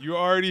Thompson. You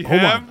already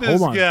have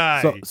this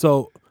guy.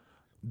 So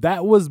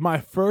that was my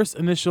first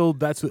initial.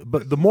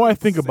 But the more I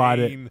think about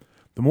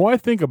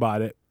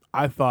it,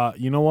 I thought,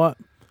 you know what?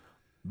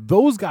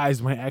 Those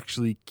guys might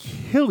actually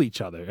kill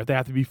each other if they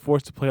have to be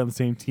forced to play on the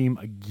same team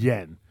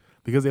again,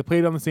 because they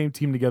played on the same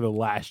team together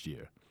last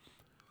year.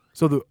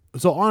 So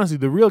honestly,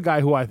 the real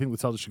guy who I think the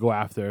Celtics should go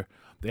after,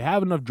 they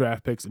have enough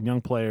draft picks and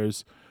young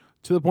players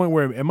to the point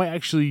where it might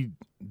actually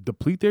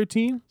deplete their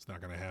team. It's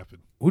not going to happen.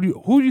 Who do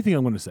you think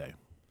I'm going to say?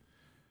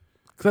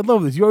 Because I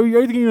love this. You're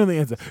already thinking you know the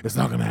answer. It's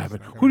not going to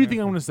happen. Who do you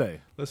think I'm going to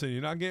say? Listen,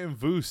 you're not getting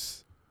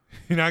Vuce.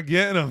 You're not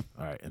getting him.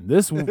 All right, and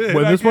this one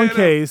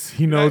case,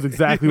 he knows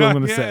exactly what I'm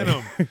going to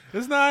say.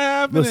 It's not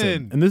happening.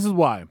 Listen, and this is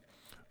why.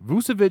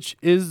 Vucevic,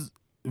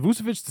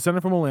 the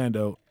center from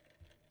Orlando,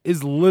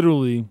 is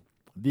literally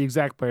the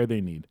exact player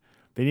they need.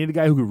 They need a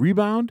guy who can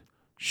rebound,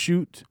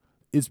 shoot,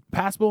 is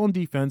passable on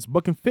defense,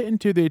 but can fit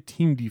into their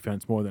team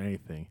defense more than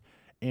anything.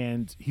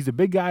 And he's a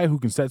big guy who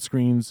can set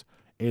screens,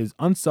 is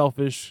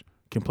unselfish,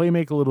 can play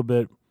make a little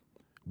bit,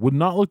 would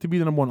not look to be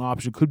the number one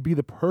option, could be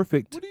the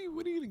perfect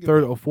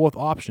third or fourth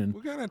option.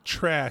 What kind of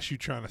trash you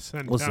trying to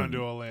send down to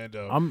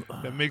Orlando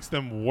that makes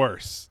them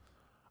worse?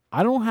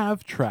 I don't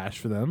have trash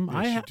for them.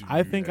 Yes,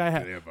 I think I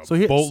have.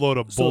 A boatload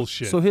of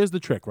bullshit. So here's the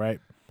trick, right?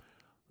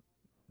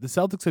 The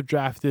Celtics have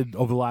drafted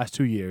over the last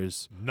 2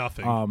 years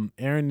nothing.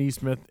 Aaron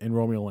Nesmith and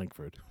Romeo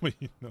Langford.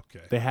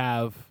 Okay. They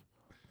have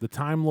the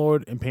Time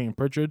Lord and Peyton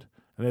Pritchard,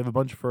 and they have a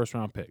bunch of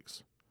first-round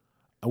picks.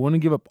 I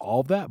wouldn't give up all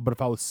of that, but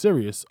if I was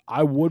serious,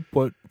 I would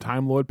put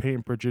Time Lord,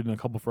 Peyton Pritchard, and a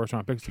couple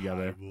first-round picks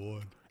together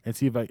and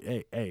see if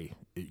hey,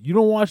 you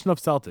don't watch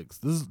enough Celtics.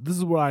 This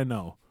is what I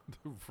know.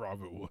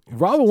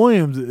 Robert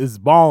Williams is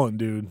balling,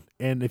 dude.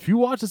 And if you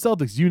watch the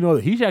Celtics, you know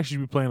that he should actually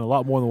be playing a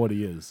lot more than what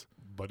he is.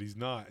 But he's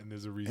not, and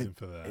there's a reason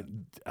for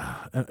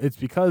that. It's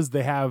because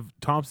they have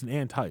Thompson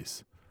and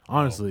Tice,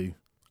 honestly.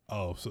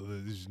 So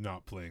they're just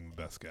not playing the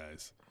best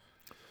guys.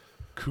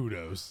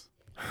 Kudos.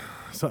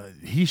 So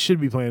he should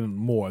be playing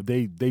more.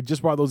 They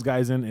just brought those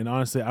guys in, and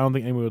honestly, I don't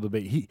think anyone will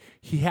debate.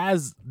 He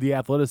has the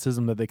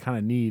athleticism that they kind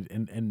of need,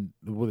 and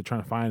what they're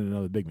trying to find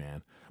another big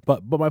man.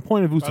 But my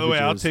point of Vucevic By the way,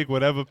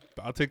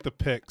 I'll take the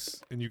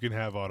picks, and you can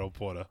have Otto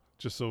Porter,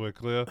 just so we're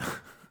clear.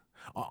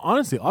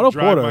 Honestly, Otto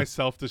drive Porter.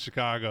 Myself to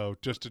Chicago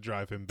just to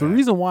drive him back. The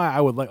reason why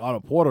I would like Otto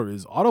Porter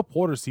is Otto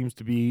Porter seems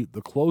to be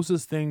the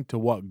closest thing to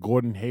what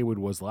Gordon Hayward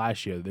was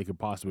last year that they could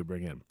possibly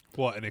bring in.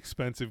 What, an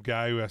expensive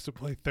guy who has to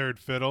play third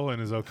fiddle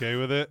and is okay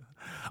with it?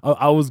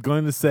 I was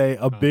going to say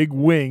a big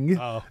wing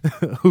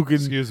who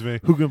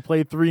can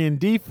play 3 and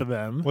D for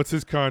them. What's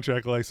his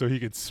contract like so he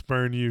could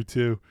spurn you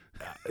too?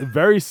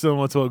 Very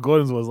similar to what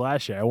Gordon's was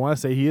last year. I want to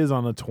say he is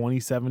on a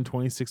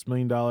 $26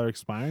 million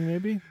expiring,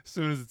 maybe. As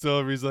soon as it's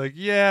over, he's like,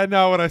 yeah,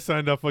 not what I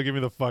signed up for. Get me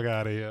the fuck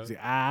out of here.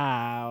 Like,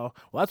 ow.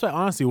 Well, that's why,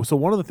 honestly, so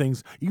one of the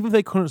things, even if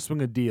they couldn't swing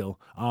a deal,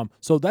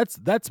 so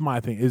that's my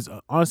thing, is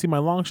honestly, my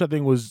long shot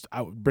thing was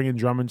bringing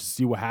Drummond to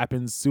see what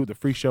happens, see what the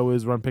free show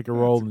is, run pick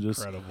and roll, and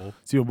just incredible.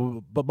 See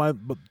what, but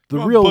the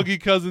Come real on, Boogie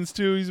Cousins,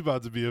 too. He's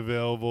about to be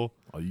available.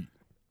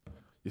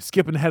 You're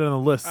skipping ahead on the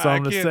list, so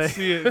I'm going to say. I can't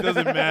see it. It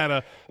doesn't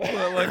matter.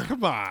 Like,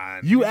 come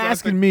on. You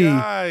asking me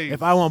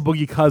if I want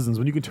Boogie Cousins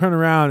when you can turn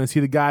around and see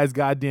the guy's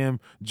goddamn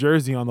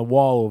jersey on the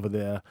wall over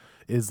there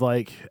is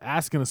like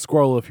asking a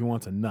squirrel if he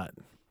wants a nut.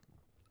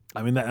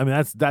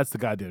 That's the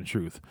goddamn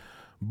truth.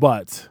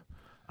 But,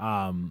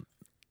 yeah.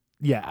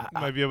 You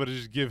might be able to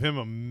just give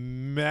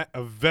him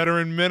a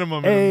veteran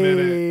minimum in a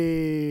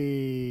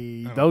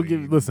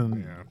minute.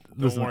 Listen. Yeah.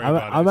 Listen, Don't worry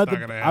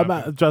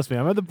about it. Trust me,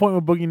 I'm at the point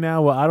with Boogie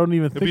now where I don't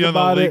even think about it. He'll be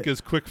on the Lakers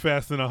quick,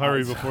 fast, in a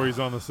hurry before he's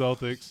on the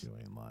Celtics. You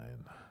ain't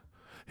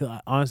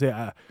lying. Honestly,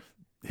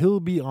 he'll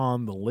be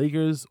on the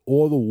Lakers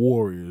or the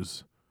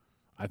Warriors,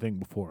 I think,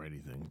 before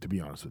anything, to be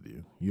honest with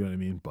you. You know what I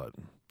mean? But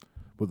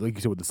like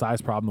you said, with the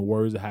size problem the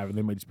Warriors are having,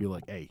 they might just be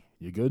like, hey,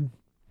 you good?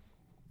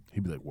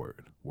 He'd be like,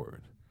 word.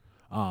 What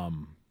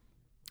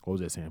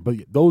was I saying? But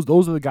yeah, those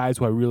are the guys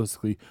who I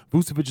realistically,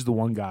 Vucevic is the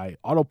one guy.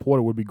 Otto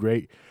Porter would be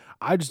great.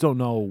 I just don't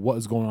know what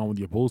is going on with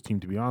your Bulls team,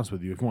 to be honest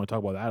with you. If you want to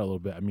talk about that a little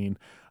bit, I mean,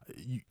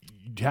 you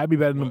had me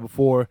better than them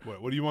before.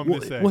 What do you want me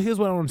to say? Well, here's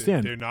what I don't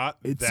understand. They're not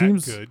it that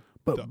seems, good.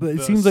 But it the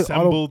seems like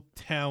assembled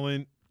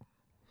talent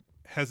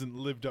hasn't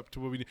lived up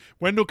to what we need.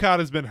 Wendell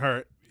Carter's been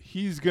hurt.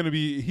 He's gonna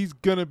be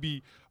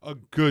a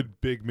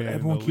good big man.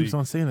 Everyone in the keeps league.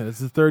 on saying that. It's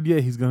his third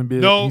year. He's gonna be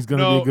a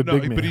good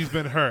big man. But he's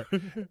been hurt.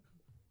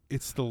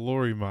 It's the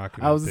Lauri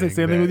marketing. I was gonna say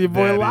same thing with your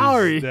boy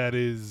Lowry. That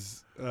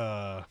is.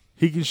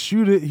 He can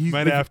shoot it.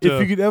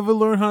 If you could ever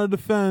learn how to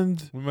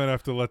defend, we might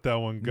have to let that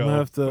one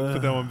go.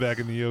 Put that one back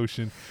in the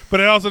ocean. But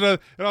it also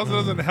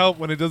doesn't help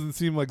when it doesn't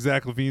seem like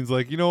Zach LaVine's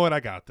like, you know what, I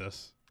got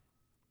this.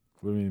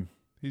 What do you mean?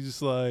 He's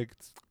just like,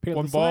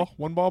 one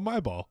ball, my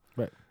ball.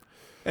 Right.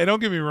 Hey, don't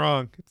get me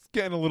wrong. It's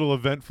getting a little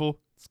eventful.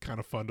 It's kind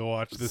of fun to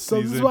watch this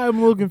season. This is why I'm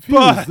a little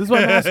confused. This is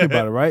why I'm asking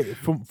about it, right?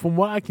 From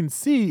what I can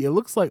see, it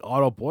looks like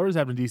Otto Porter's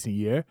having a decent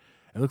year.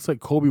 It looks like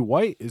Kobe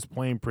White is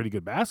playing pretty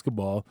good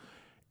basketball.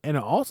 And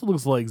it also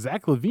looks like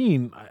Zach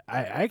LaVine,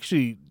 I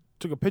actually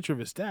took a picture of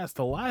his stats,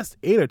 the last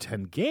 8 or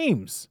 10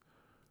 games.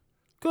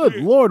 Good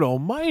Lord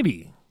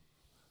almighty.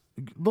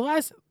 The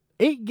last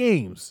 8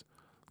 games,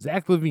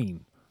 Zach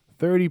LaVine,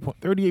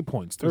 38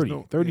 points,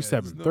 30,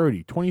 37,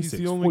 30, 26, he's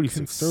the only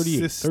 46, 38,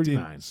 consistent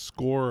 39.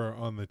 scorer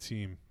on the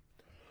team.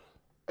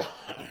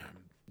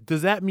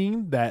 Does that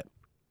mean that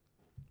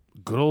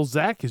good old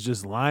Zach is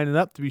just lining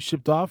up to be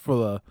shipped off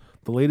for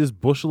the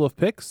latest bushel of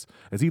picks?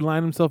 Has he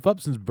lined himself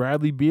up since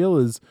Bradley Beal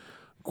is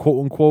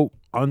quote-unquote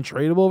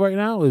untradeable right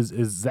now? Is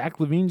Zach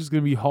LaVine just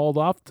going to be hauled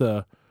off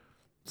to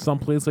some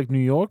place like New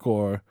York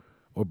or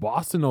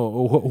Boston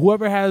or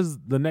whoever has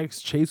the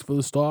next chase for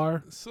the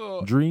star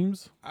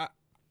dreams?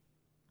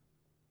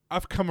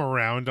 I've come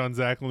around on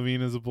Zach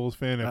LaVine as a Bulls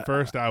fan. At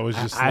first, I was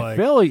just I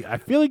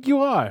feel like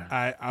you are.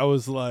 I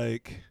was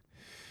like,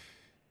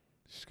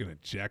 just gonna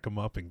jack him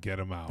up and get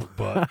him out.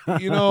 But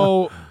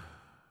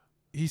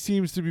he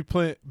seems to be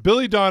playing.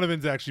 Billy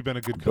Donovan's actually been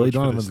a good coach. Billy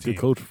Donovan's for this a good team.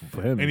 coach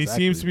for him, and he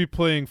seems to be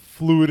playing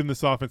fluid in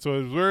this offense.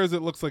 So whereas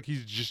it looks like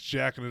he's just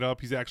jacking it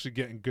up, he's actually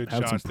getting good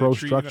have shots. some pro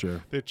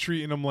structure. They're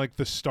treating him like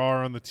the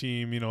star on the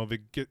team. They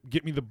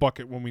get me the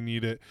bucket when we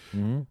need it.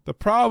 Mm-hmm. The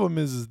problem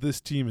is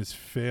this team is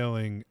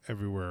failing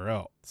everywhere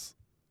else.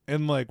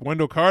 And like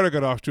Wendell Carter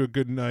got off to a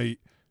good night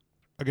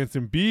against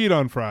Embiid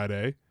on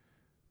Friday,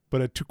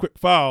 but had 2 quick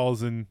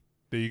fouls, and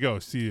there you go.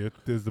 See it.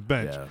 There's the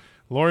bench. Yeah.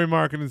 Lauri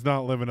Markkanen's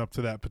not living up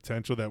to that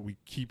potential that we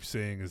keep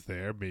saying is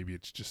there. Maybe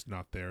it's just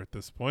not there at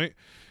this point.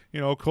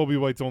 Kobe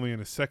White's only in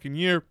his second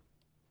year.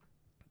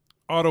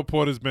 Otto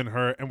Porter's been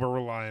hurt, and we're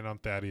relying on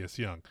Thaddeus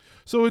Young.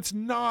 So it's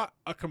not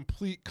a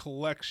complete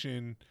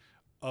collection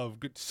of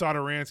good.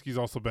 Satoransky's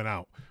also been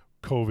out.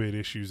 COVID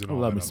issues and all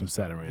that. I love me other some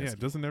stuff. Satoransky. Yeah,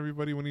 doesn't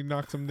everybody when he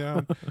knocks him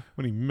down?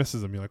 When he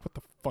misses him, you're like, what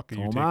the fuck are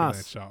you taking Tomas.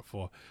 that shot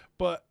for?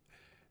 But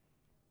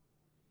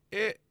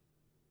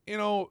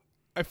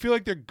I feel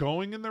like they're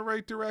going in the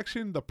right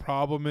direction. The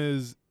problem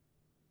is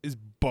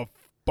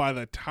by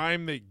the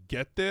time they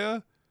get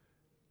there,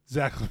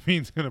 Zach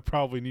LaVine's going to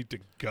probably need to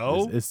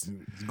go. It's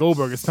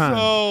Goldberg. It's time.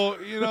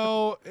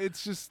 So,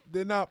 it's just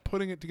they're not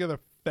putting it together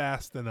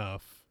fast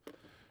enough.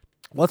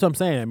 Well, that's what I'm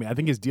saying. I mean, I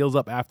think his deal's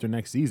up after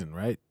next season,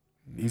 right?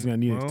 He's going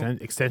to need an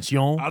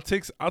extension. I'll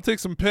take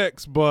some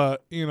picks,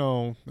 but, I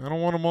don't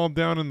want them all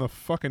down in the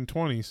fucking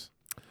 20s.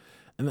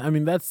 And, I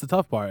mean, that's the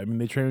tough part. I mean,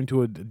 they train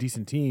into a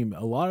decent team.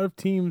 A lot of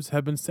teams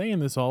have been saying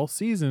this all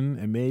season,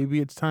 and maybe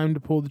it's time to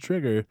pull the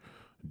trigger.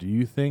 Do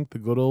you think the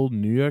good old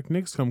New York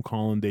Knicks come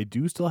calling? They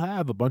do still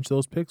have a bunch of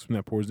those picks from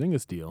that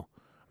Porzingis deal.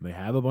 They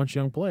have a bunch of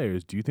young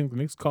players. Do you think the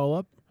Knicks call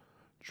up,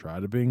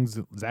 try to bring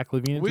Zach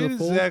LaVine into the fold? Where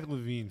does Zach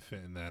LaVine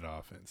fit in that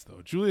offense,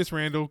 though? Julius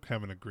Randle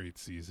having a great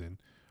season.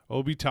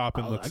 Obi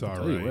Toppin looks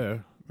all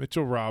right.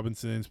 Mitchell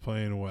Robinson's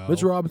playing well.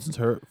 Mitchell Robinson's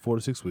hurt 4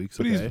 to 6 weeks.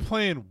 But he's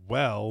playing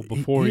well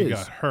before he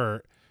got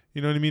hurt.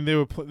 You know what I mean? They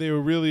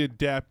were really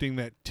adapting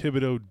that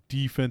Thibodeau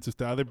defensive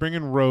style. They're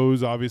bringing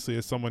Rose, obviously,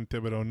 as someone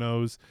Thibodeau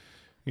knows,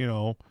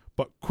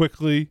 but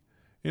quickly.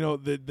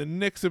 The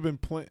Knicks have been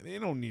playing. They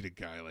don't need a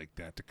guy like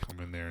that to come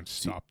in there and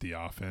stop the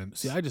offense.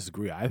 See, I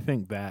disagree. I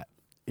think that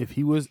if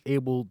he was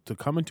able to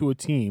come into a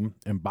team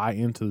and buy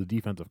into the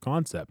defensive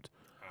concept,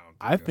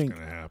 I think that's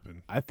gonna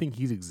happen. I think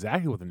he's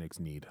exactly what the Knicks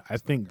need. I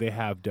think they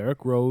have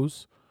Derrick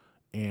Rose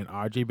and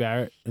R.J.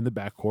 Barrett in the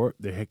backcourt.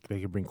 They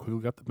can bring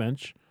quickly up the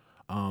bench.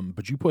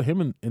 But you put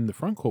him in the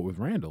front court with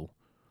Randall,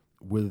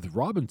 with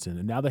Robinson,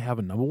 and now they have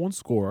a number one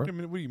scorer. I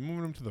mean, what are you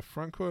moving him to the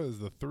front court as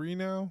the 3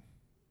 now?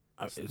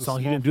 It's not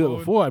like he didn't do it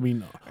before. I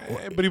mean,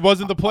 but he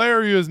wasn't the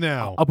player he is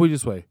now. I'll put it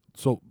this way: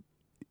 so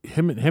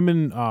him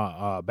and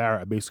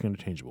Barrett are basically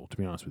interchangeable. To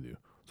be honest with you,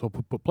 so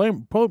play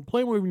him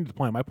where we need to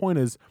play him. My point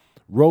is,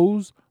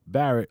 Rose,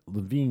 Barrett,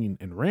 LaVine,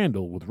 and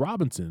Randall with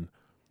Robinson.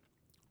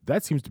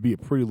 That seems to be a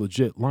pretty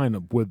legit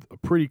lineup with a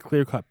pretty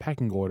clear cut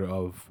pecking order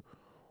of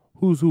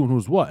who's who and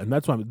who's what, and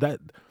that's why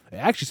it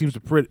actually seems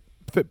to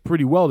fit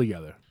pretty well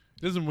together.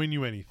 Doesn't win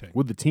you anything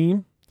With the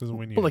team. Doesn't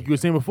win you. But like you were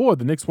saying before,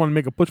 the Knicks want to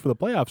make a push for the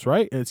playoffs,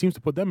 right? And it seems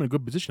to put them in a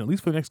good position, at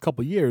least for the next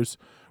couple of years,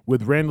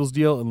 with Randall's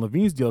deal and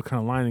LaVine's deal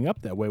kind of lining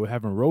up that way, with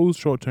having Rose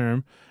short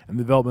term and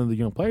the development of the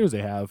young players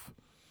they have.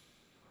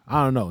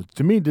 I don't know.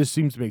 To me, this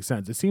seems to make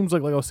sense. It seems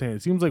like I was saying,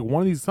 it seems like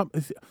one of these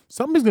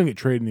somebody's going to get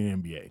traded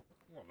in the NBA.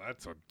 Well,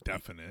 that's a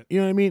definite. You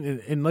know what I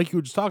mean? And like you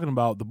were just talking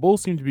about, the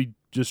Bulls seem to be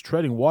just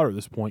treading water at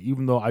this point,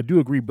 even though I do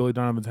agree Billy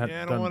Donovan's done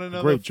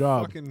a great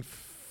job. Fucking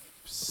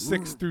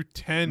 6 through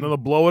 10. Another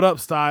blow it up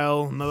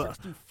style. 6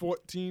 through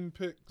 14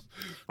 picks.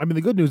 I mean,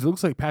 the good news, it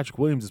looks like Patrick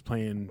Williams is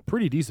playing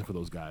pretty decent for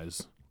those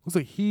guys. Looks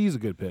like he's a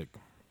good pick.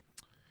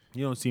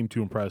 You don't seem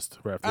too impressed.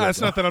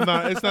 It's not that I'm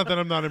not. It's not that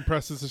I'm not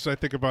impressed. It's just I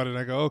think about it and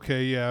I go,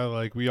 okay, yeah,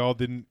 like we all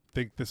didn't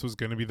think this was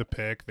going to be the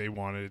pick. They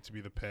wanted it to be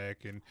the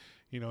pick, and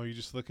you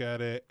just look at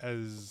it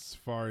as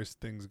far as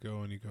things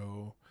go, and you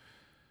go,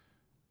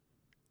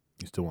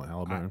 you still want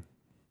Halliburton?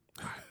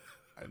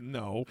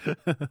 No.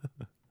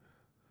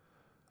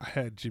 I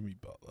had Jimmy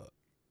Butler,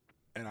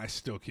 and I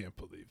still can't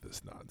believe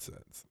this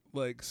nonsense.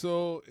 Like,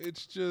 so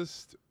it's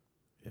just,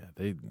 yeah,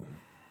 they've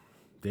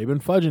been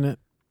fudging it.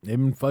 They've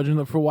been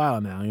fudging it for a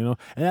while now, and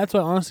that's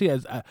why honestly,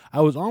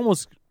 I was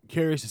almost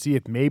curious to see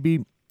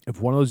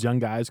if one of those young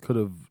guys could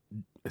have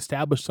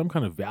established some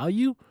kind of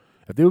value,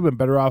 If they would have been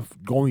better off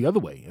going the other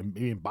way and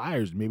being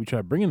buyers, maybe try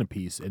to bring in a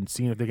piece and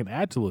seeing if they can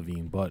add to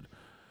Levine. But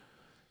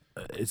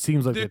it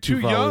seems like they're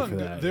too far young. away for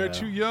that. They're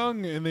too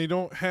young, and they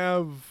don't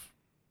have,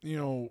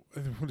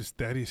 what is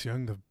Thaddeus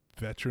Young, the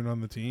veteran on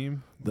the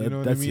team? You know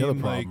what I That's mean? the other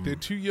problem. Like, they're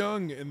too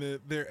young, and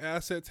their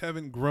assets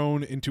haven't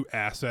grown into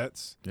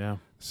assets. Yeah.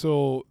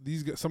 So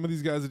some of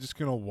these guys are just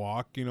gonna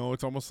walk.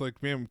 It's almost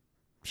like, man,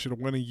 should have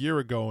went a year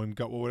ago and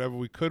got whatever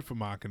we could for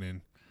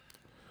Markkanen.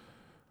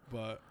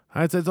 But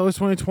I'd say it's always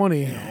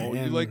 2020.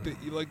 you like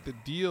the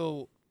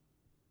deal.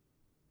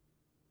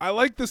 I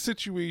like the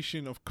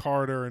situation of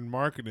Carter and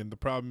Markkanen. The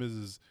problem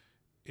is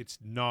it's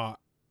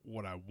not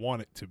what I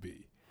want it to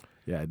be.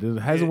 Yeah, it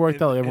hasn't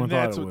worked out like everyone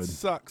thought it would. That's what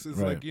sucks. It's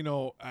Right.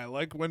 like, I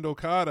like Wendell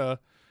Carter,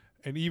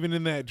 and even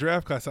in that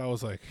draft class, I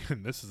was like,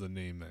 this is a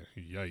name that,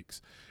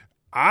 yikes.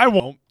 I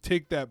won't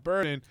take that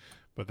burden,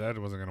 but that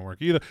wasn't going to work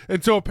either.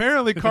 And so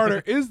apparently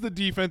Carter is the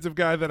defensive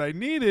guy that I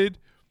needed,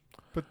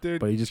 but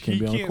he just can't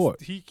be on the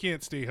court. He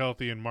can't stay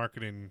healthy and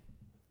Markkanen.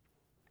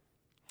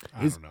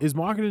 Is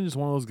Markkanen just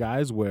one of those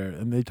guys where,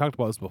 and they talked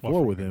about this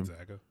before with him.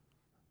 Gonzaga?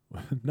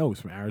 No,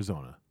 he's from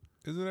Arizona.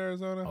 Is it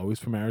Arizona? Oh, he's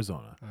from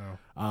Arizona.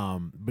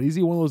 Oh. But is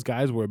he one of those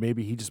guys where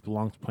maybe he just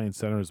belongs playing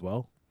center as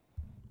well?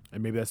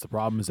 And maybe that's the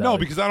problem. Is that No,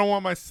 because I don't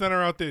want my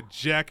center out there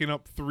jacking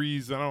up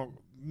threes. No,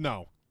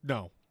 I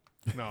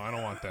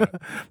don't want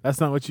that. That's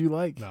not what you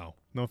like? No,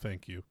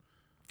 thank you.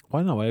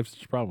 Why not? Why do you have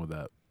such a problem with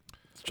that?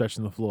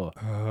 Stretching the floor.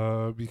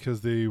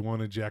 Because they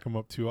want to jack them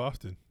up too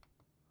often.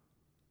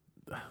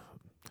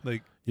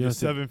 Like, You you're don't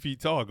 7 feet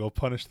tall. Go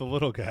punish the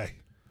little guy.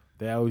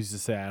 They always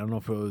used to say, I don't know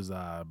if it was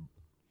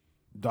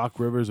Doc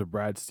Rivers or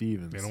Brad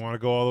Stevens. They don't want to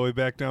go all the way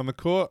back down the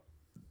court.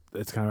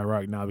 It's kind of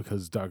ironic now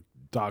because Doc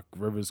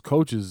Rivers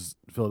coaches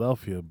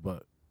Philadelphia,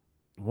 but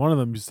one of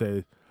them used to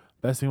say,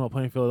 best thing about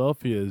playing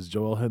Philadelphia is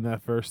Joel hitting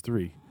that first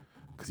three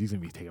because he's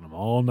going to be taking them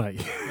all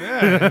night.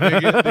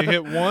 Yeah, they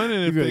hit one,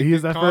 and if they he get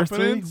hits that first three,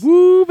 confidence,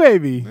 woo,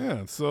 baby.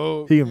 yeah,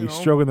 so He going to be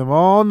stroking them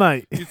all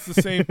night. It's the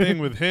same thing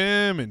with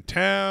him and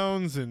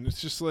Towns, and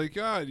it's just like,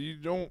 God, you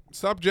don't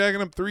stop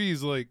jacking up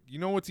threes. Like, you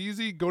know what's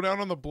easy? Go down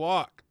on the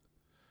block.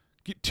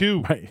 Get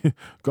two. Right.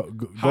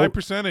 High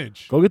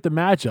percentage. Go get the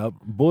matchup,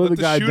 bully Let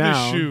the guy shooters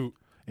down, shoot.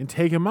 and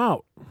take him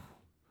out.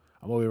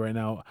 I'm over here right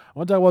now. I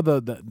want to talk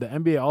about the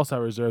NBA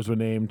All-Star reserves were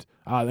named.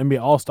 The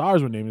NBA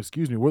All-Stars were named.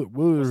 Excuse me. Were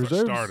the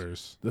reserves?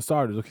 Starters. The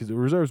starters. Okay, the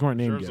reserves weren't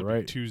named Reserves yet, will be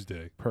right?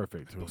 Tuesday.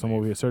 Perfect. So I'm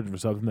over here searching for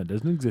something that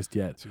doesn't exist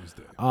yet.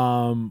 Tuesday.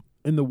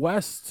 In the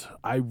West,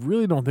 I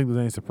really don't think there's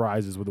any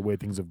surprises with the way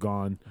things have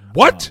gone.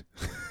 What?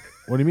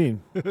 What do you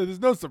mean? There's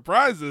no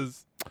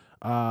surprises.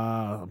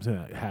 I'm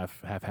saying that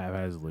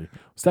haphazardly.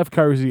 Steph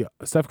Curry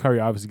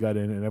obviously got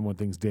in, and everyone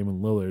thinks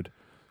Damian Lillard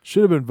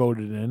should have been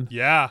voted in.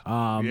 Yeah.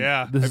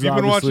 This Have is you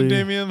been watching obviously-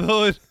 Damian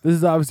Lillard? This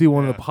is obviously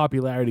one of Yeah. the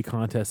popularity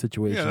contest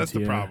situations. Yeah, that's the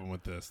here. problem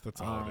with this. That's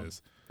all it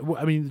is. Well,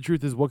 I mean, the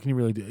truth is, what can you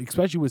really do?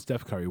 Especially with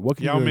Steph Curry. What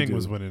can Yao you really Ming do?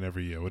 was winning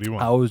every year. What do you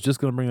want? I was just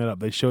going to bring that up.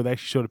 They actually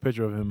showed a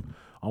picture of him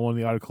on one of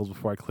the articles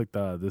before I clicked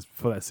this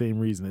for that same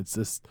reason. It's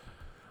just,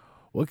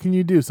 what can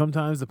you do?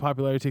 Sometimes the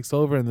popularity takes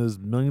over and there's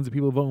millions of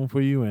people voting for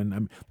you,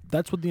 and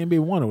that's what the NBA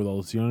wanted with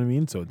all this. You know what I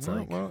mean? So it's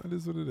well, it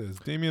is what it is.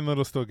 Damian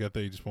Lillard still get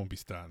there. He just won't be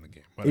starting the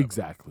game. Whatever.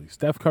 Exactly.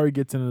 Steph Curry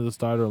gets in as a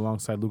starter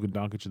alongside Luka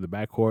Doncic in the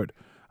backcourt.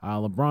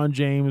 LeBron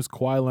James,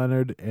 Kawhi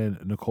Leonard, and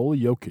Nikola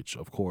Jokic,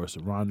 of course,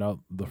 round out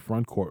the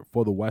front court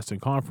for the Western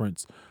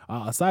Conference.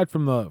 Aside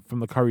from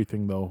the Curry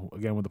thing, though,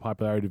 again with the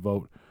popularity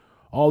vote,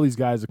 all these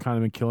guys have kind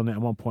of been killing it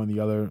at one point or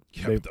the other.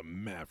 Yeah, but the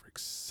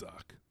Mavericks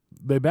suck.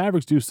 The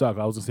Mavericks do suck.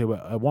 I was gonna say,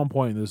 but at one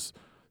point in this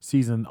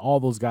season, all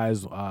those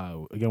guys,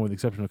 again with the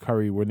exception of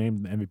Curry, were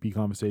named in the MVP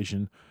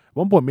conversation. At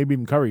one point, maybe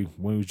even Curry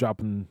when he was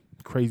dropping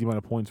crazy amount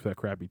of points for that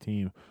crappy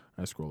team.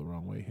 I scrolled the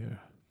wrong way here.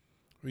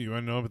 You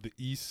want to know about the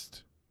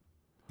East?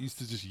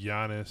 East is just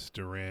Giannis,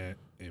 Durant,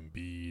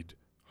 Embiid,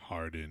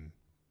 Harden.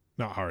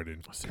 Not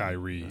Harden,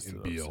 Kyrie,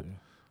 and Beal.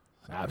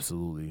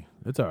 Absolutely.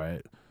 It's all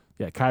right.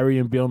 Yeah, Kyrie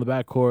and Beal in the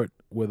backcourt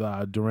with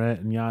Durant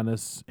and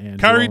Giannis. And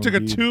Kyrie Joel took a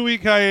Embiid.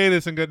 2-week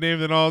hiatus and got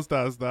named an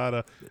All-Star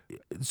starter.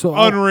 So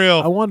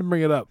Unreal. I wanted to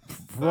bring it up.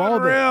 For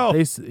Unreal.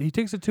 He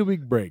takes a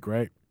 2-week break,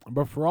 right?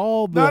 But for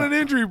all the Not an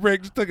injury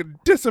break, just like a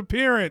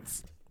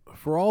disappearance.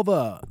 for all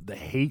the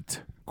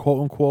hate,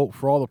 quote unquote,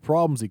 for all the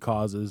problems he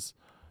causes,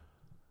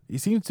 he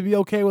seems to be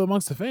okay with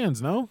amongst the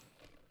fans, no?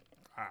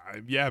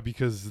 Yeah,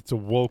 because it's a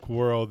woke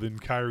world,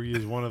 and Kyrie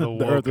is one of the The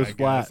woke, earth is I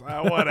guess.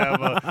 flat.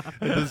 Whatever, at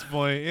this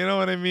point. You know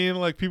what I mean?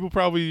 Like, people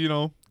probably,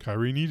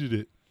 Kyrie needed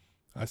it.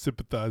 I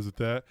sympathize with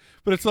that.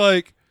 But it's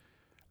like,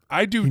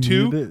 I do He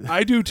too. needed it.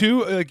 I do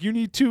too. Like, you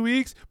need 2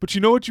 weeks, but you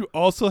know what you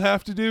also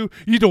have to do?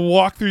 You need to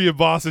walk through your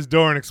boss's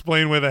door and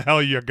explain where the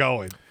hell you're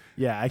going.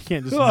 Yeah, I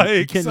can't just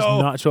Like, just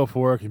not show up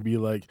for work and be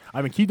like,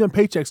 I mean, keep them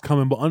paychecks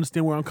coming, but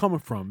understand where I'm coming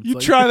from. It's You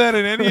like, try that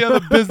in any other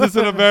business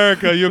in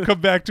America, you'll come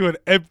back to an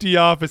empty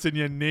office and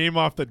your name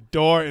off the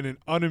door in an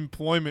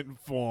unemployment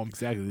form.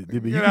 Exactly. You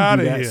Get can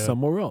outta do that here.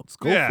 somewhere else.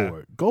 Go Yeah.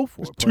 for it. Go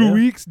for it. 2 player.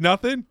 weeks,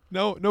 nothing,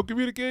 no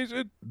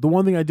communication. The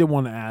one thing I did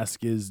want to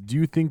ask is, do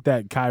you think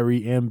that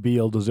Kyrie and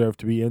Beal deserve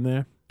to be in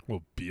there?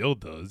 Well, Beal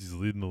does. He's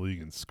leading the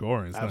league in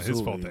scoring. It's not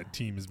his fault that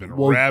team has been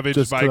Well, ravaged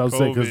just by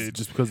COVID.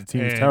 just because the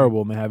team is and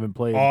terrible and they haven't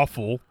played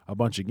awful. a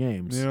bunch of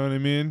games. You know what I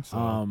mean?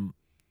 So.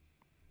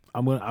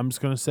 I'm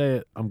just gonna say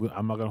it.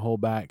 I'm not gonna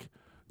hold back.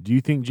 Do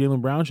you think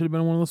Jaylen Brown should have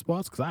been in one of those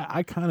spots? Because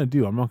I kind of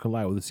do. I'm not gonna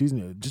lie. With the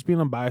season, just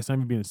being unbiased, not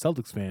even being a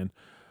Celtics fan,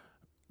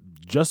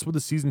 just with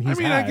the season he's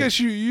had. I guess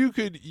you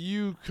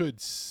could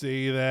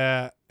say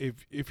that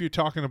if you're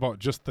talking about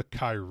just the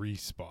Kyrie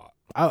spot.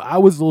 I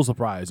was a little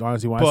surprised,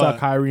 honestly, when I saw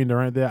Kyrie and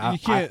Durant there. You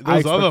can't.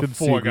 I Those other to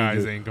four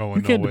guys ain't going nowhere.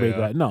 You can't debate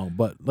that, no.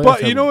 But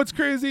you know what's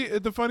crazy?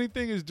 The funny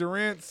thing is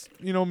Durant's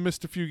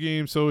missed a few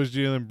games. So is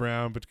Jaylen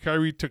Brown, but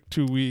Kyrie took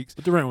 2 weeks.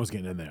 But Durant was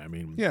getting in there. I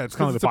mean, yeah, it's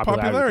kind of a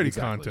popularity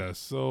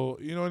contest. So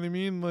you know what I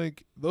mean?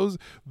 Like those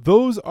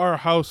are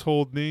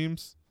household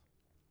names,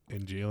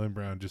 and Jaylen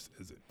Brown just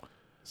isn't.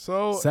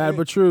 So sad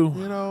but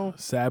true.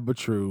 Sad but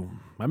true.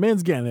 My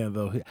man's getting there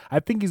though. I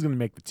think he's going to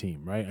make the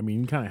team, right? I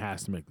mean, he kind of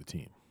has to make the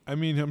team. I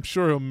mean, I'm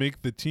sure he'll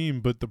make the team,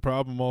 but the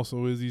problem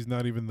also is he's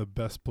not even the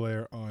best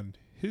player on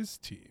his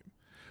team.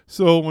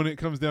 So when it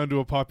comes down to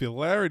a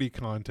popularity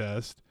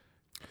contest,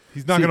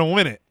 he's not going to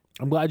win it.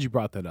 I'm glad you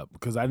brought that up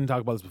because I didn't talk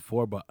about this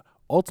before, but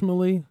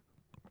ultimately,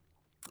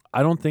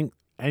 I don't think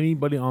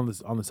anybody on the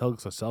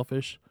Celtics are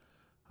selfish.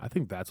 I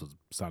think that's what's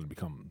starting to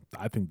become.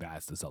 I think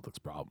that's the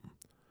Celtics' problem.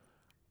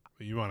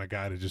 You want a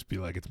guy to just be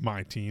like, it's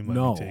my team, let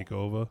me take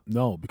over?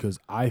 No, because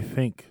I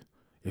think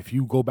if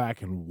you go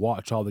back and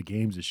watch all the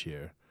games this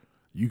year,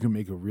 you can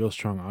make a real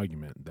strong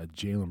argument that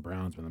Jaylen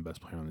Brown's been the best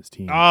player on this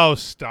team. Oh,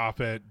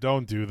 stop it.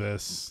 Don't do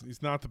this.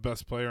 He's not the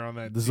best player on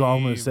that team. This is all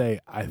I'm going to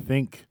say. I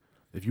think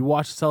if you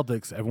watch the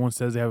Celtics, everyone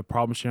says they have a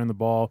problem sharing the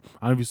ball.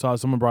 I don't know if you saw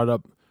someone brought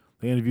up,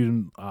 they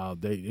interviewed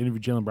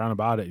Jaylen Brown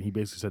about it, and he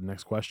basically said,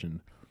 next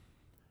question.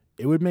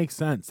 It would make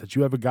sense that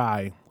you have a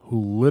guy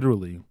who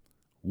literally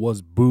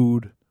was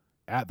booed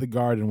at the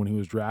Garden when he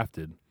was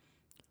drafted.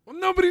 Well,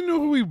 nobody knew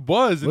who he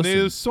was, and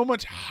there was so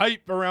much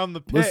hype around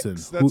the picks.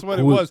 That's what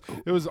it was.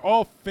 It was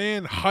all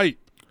fan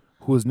hype.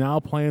 Who is now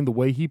playing the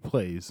way he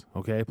plays,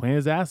 okay, playing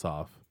his ass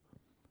off.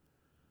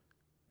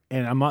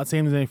 And I'm not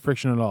saying there's any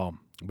friction at all,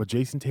 but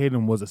Jason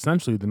Tatum was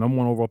essentially the number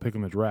 1 overall pick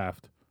in the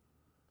draft,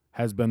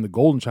 has been the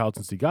golden child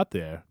since he got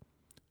there,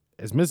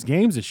 has missed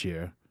games this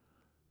year,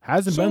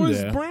 hasn't been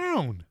there. So is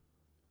Brown.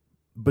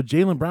 But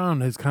Jaylen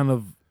Brown has kind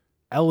of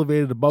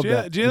elevated above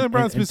that. Jaylen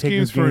Brown's missed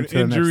games for an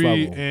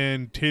injury,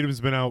 and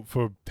Tatum's been out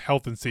for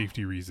health and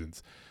safety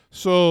reasons.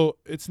 So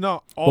it's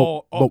not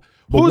all.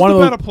 Who's the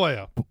better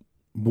player?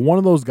 One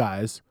of those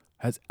guys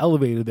has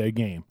elevated their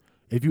game.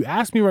 If you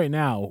ask me right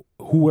now,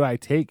 who would I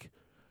take?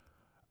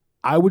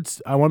 I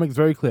want to make it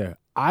very clear.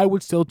 I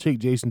would still take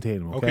Jason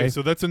Tatum. Okay,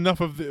 so that's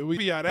enough of the. We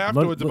be out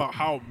afterwards about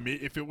how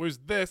if it was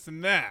this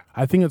and that.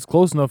 I think it's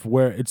close enough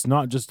where it's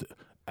not just.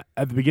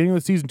 At the beginning of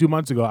the season 2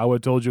 months ago, I would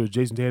have told you it was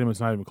Jason Tatum. It's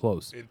not even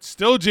close. It's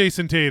still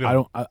Jason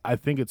Tatum. I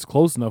think it's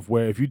close enough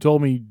where if you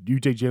told me you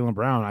take Jaylen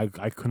Brown,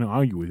 I couldn't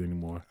argue with you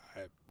anymore.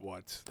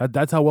 What?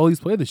 That's how well he's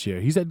played this year.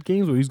 He's had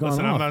games where he's gone off.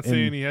 I'm not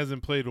saying he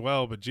hasn't played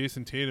well, but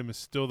Jason Tatum is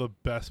still the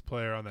best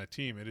player on that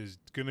team. It is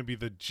going to be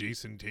the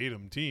Jason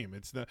Tatum team.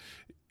 It's not.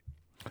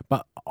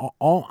 But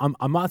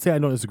I'm not saying I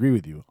don't disagree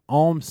with you.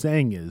 All I'm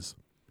saying is,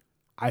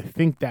 I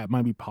think that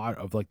might be part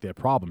of like their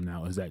problem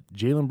now is that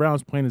Jaylen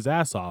Brown's playing his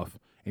ass off.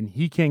 And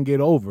he can't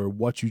get over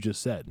what you just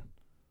said.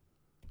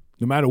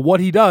 No matter what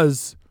he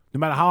does, no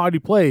matter how hard he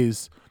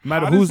plays, no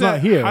matter who's not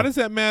here. How does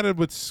that matter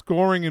with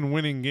scoring and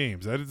winning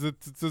games? That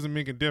doesn't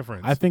make a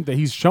difference. I think that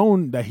he's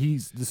shown that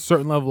he's a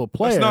certain level of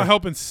player. That's not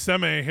helping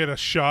Seme hit a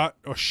shot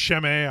or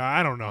Sheme.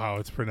 I don't know how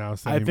it's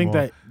pronounced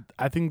anymore.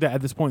 I think that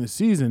at this point in the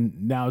season,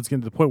 now it's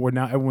getting to the point where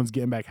now everyone's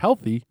getting back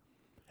healthy,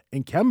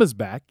 and Kemba's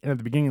back. And at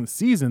the beginning of the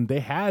season, they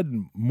had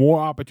more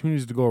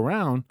opportunities to go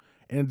around,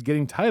 and it's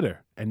getting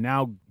tighter. And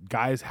now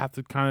guys have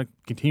to kind of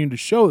continue to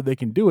show that they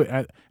can do it.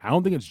 I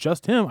don't think it's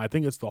just him. I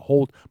think it's the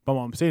whole. But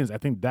what I'm saying is, I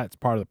think that's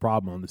part of the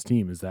problem on this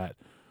team is that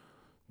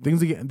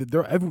things are getting.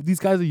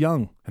 These guys are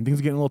young, and things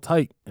are getting a little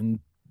tight, and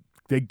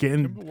they're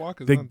getting. Kemba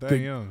Walker's not that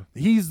young.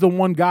 He's the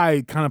one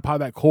guy kind of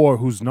part of that core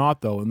who's not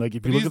though. And like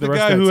if you look at the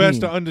rest of that team, he's the guy who has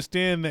to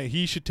understand that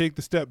he should take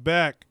the step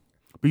back.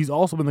 But he's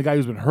also been the guy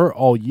who's been hurt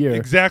all year.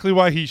 Exactly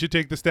why he should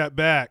take the step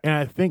back. And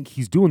I think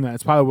he's doing that.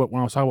 It's probably what when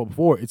I was talking about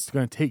before. It's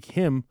going to take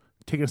him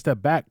taking a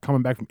step back,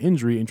 coming back from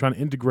injury, and trying to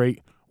integrate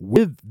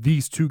with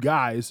these two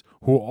guys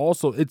who are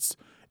also it's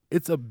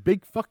a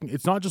big fucking.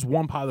 It's not just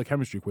one part of the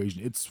chemistry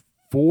equation. It's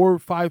 4 or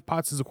 5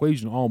 parts of this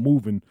equation all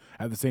moving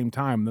at the same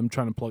time. Them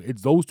trying to plug.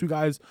 It's those two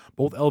guys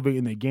both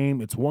elevating their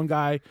game. It's one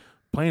guy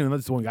playing and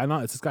it's one guy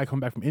not. It's this guy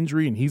coming back from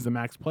injury and he's the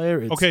max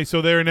player. Okay,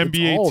 so they're an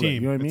NBA team. You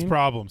know what I mean? It's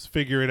problems.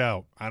 Figure it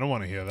out. I don't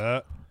want to hear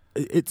that.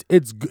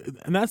 It's good,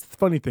 and that's the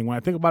funny thing. When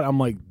I think about it, I'm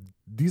like,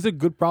 these are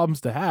good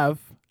problems to have.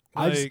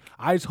 I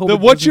just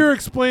hope what you're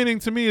explaining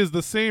to me is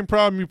the same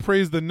problem you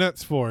praise the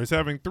Nets for: is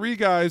having 3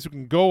 guys who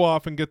can go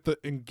off and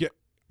get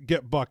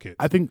get buckets.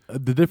 I think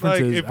the difference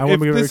like, is if, I want to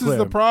make it very this is clear.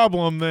 the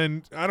problem,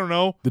 then I don't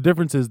know. The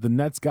difference is the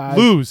Nets guys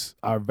Lose.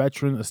 are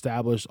veteran,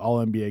 established,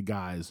 all NBA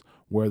guys,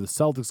 where the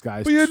Celtics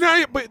guys.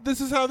 But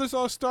this is how this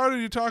all started.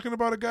 You're talking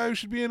about a guy who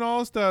should be an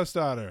all-star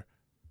starter.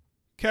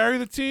 Carry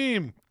the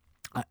team.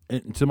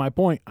 And to my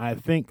point, I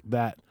think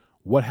that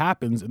what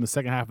happens in the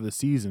second half of the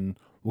season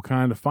will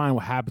kind of define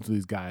what happens to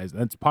these guys.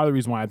 And that's part of the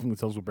reason why I think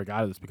the Celtics will break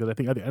out of this, because I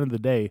think at the end of the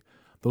day,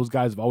 those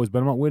guys have always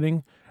been about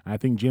winning. And I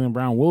think Jaylen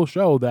Brown will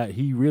show that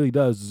he really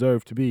does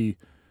deserve to be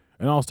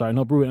an all-star. And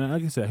he'll prove it. And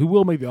like I said, he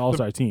will make the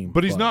all-star team.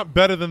 But he's not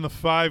better than the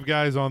 5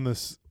 guys on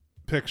this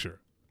picture.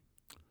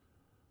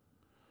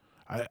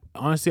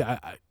 Honestly,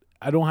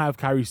 I don't have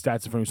Kyrie's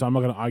stats in front of me, so I'm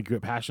not going to argue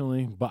it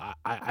passionately. But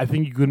I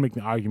think you could make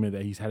the argument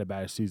that he's had a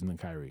better season than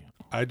Kyrie.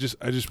 I just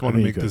want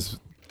to make this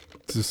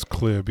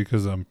clear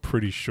because I'm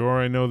pretty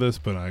sure I know this,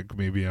 but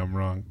maybe I'm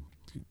wrong.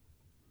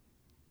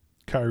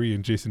 Kyrie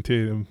and Jason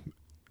Tatum,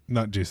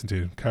 not Jason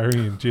Tatum.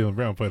 Kyrie and Jaylen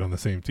Brown played on the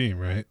same team,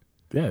 right?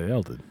 Yeah, they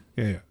all did.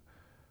 Yeah.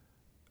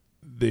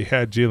 They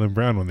had Jaylen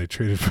Brown when they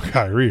traded for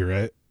Kyrie,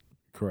 right?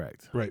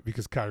 Correct. Right,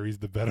 because Kyrie's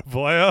the better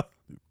player.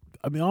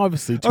 I mean,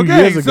 obviously, 2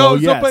 years ago,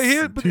 yes. But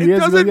 2 it years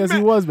ago, doesn't yes,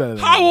 he was better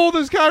than How him. old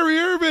is Kyrie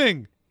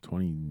Irving?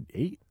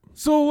 28?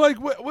 So, like,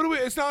 what do we?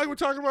 It's not like we're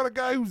talking about a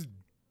guy who's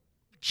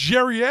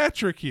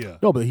geriatric here.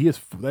 No, but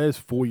that is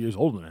 4 years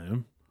older than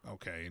him.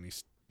 Okay, and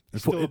he's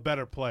still a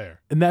better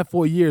player. In that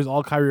 4 years,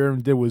 all Kyrie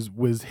Irving did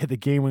was hit the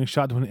game-winning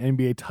shot to win an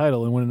NBA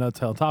title and win another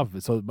title on top of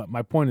it. So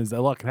my point is that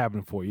a lot can happen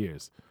in 4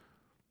 years.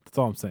 That's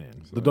all I'm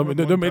saying. So Don't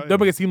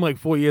make it seem like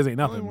 4 years ain't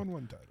Only nothing. won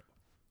one title.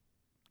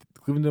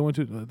 Cleveland didn't win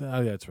two.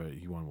 Oh, that's right.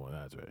 He won one.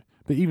 That's right.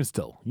 But even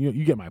still,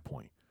 you get my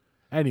point.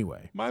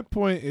 Anyway. My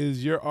point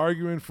is you're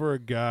arguing for a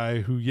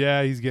guy who,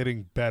 yeah, he's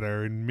getting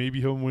better, and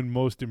maybe he'll win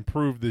most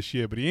improved this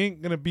year, but he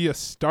ain't going to be a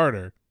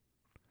starter.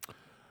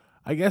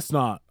 I guess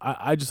not.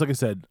 I just, like I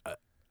said,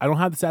 I don't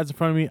have the stats in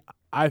front of me.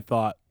 I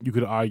thought you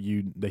could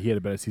argue that he had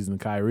a better season than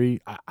Kyrie.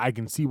 I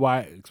can see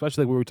why,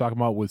 especially like what we were talking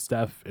about with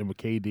Steph and with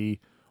KD,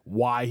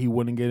 why he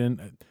wouldn't get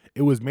in.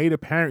 It was made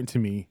apparent to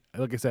me.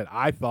 Like I said,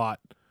 I thought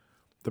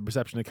the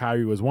perception of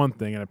Kyrie was one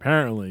thing, and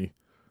apparently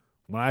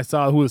when I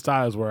saw who the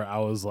stars were, I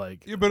was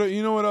like, Yeah, but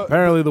you know what?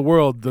 apparently the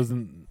world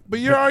doesn't. But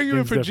you're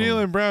arguing for things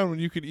differently. Jaylen Brown when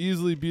you could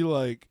easily be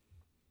like,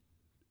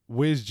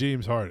 where's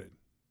James Harden?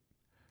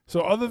 So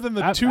other than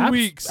the 2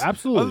 weeks,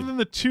 absolutely. other than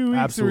the 2 weeks where he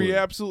Absolutely.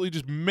 absolutely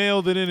just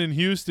mailed it in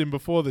Houston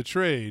before the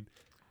trade,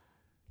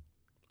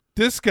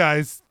 this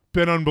guy's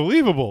been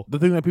unbelievable. The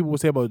thing that people would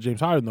say about James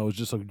Harden, though, is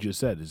just like you just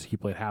said, is he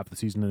played half the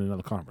season in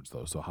another conference,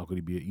 though. So how could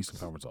he be an Eastern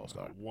Conference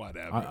All-Star?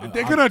 Whatever.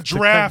 They're going to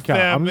draft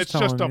them. It's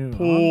just a I'm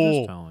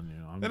pool. just telling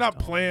you. They're not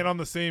playing on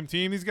the same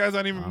team. These guys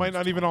might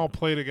not even all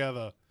play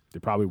together. They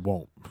probably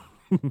won't.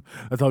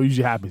 That's how it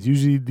usually happens.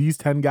 Usually these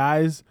 10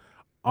 guys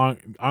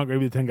aren't going to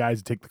be the 10 guys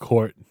to take the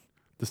court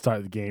to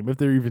start the game, if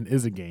there even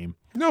is a game.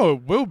 No,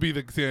 it will be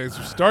the guys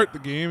who start the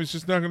game. It's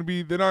just not going to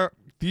be. They're not.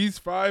 These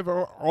 5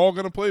 are all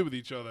going to play with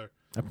each other.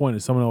 My point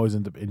is, someone always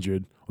ends up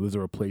injured, or there's a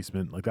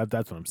replacement. Like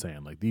that's what I'm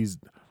saying. Like these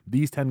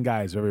 10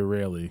 guys very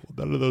rarely.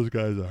 None of those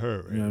guys are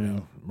hurt right You know what I now.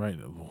 mean? Right.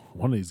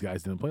 One of these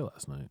guys didn't play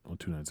last night or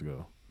 2 nights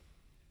ago.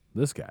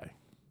 This guy.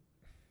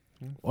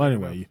 Well,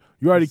 anyway,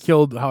 you already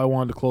killed how I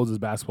wanted to close this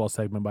basketball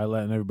segment by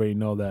letting everybody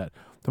know that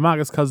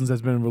DeMarcus Cousins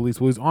has been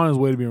released. Well, he's on his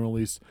way to being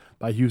released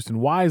by Houston.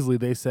 Wisely,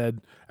 they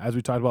said, as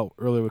we talked about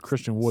earlier with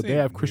Christian Wood, they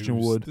have Christian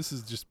news. Wood. This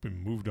has just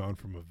been moved on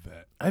from a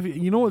vet.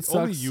 You know what sucks?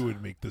 Only you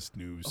would make this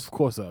news. Of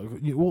course.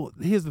 Well,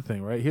 here's the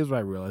thing, right? Here's what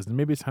I realized, and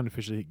maybe it's time to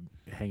officially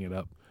hang it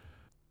up.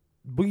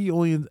 Boogie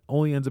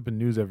only ends up in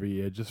news every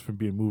year just from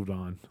being moved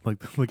on.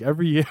 Like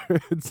every year,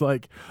 it's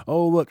like,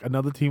 oh look,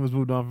 another team has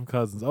moved on from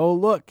Cousins. Oh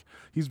look,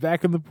 he's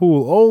back in the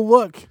pool. Oh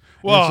look.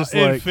 Well, it's just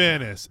in like,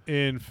 fairness,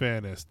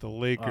 the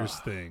Lakers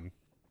thing,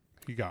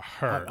 he got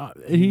hurt.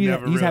 he's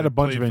never had really a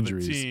bunch played of for the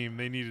injuries. team,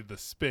 they needed the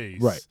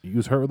space. Right, he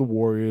was hurt with the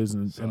Warriors,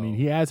 and So- I mean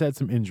he has had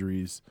some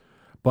injuries,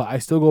 but I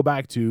still go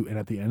back to, and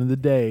at the end of the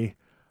day,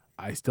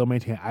 I still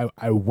maintain.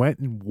 I went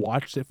and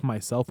watched it for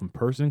myself in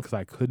person because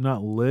I could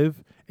not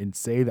live and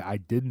say that I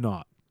did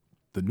not.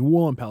 The New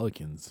Orleans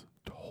Pelicans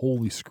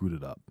totally screwed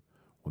it up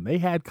when they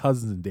had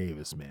Cousins and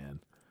Davis.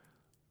 Man,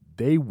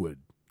 they were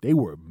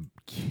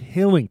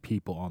killing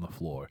people on the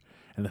floor,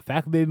 and the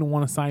fact that they didn't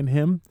want to sign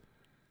him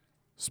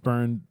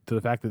spurned to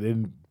the fact that they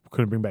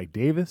couldn't bring back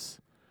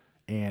Davis,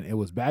 and it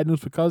was bad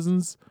news for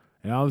Cousins.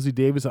 And obviously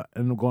Davis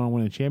ended up going on to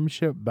win a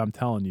championship. But I'm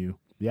telling you,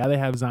 yeah, they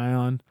have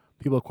Zion.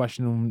 People are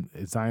questioning,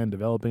 is Zion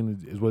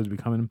developing? Is what he's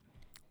becoming?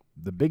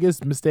 The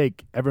biggest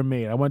mistake ever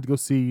made. I went to go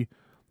see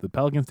the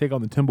Pelicans take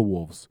on the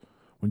Timberwolves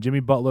when Jimmy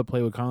Butler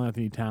played with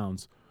Karl-Anthony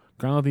Towns.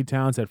 Karl-Anthony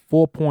Towns had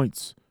 4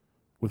 points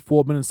with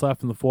 4 minutes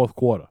left in the fourth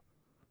quarter.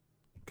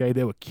 Okay,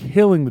 they were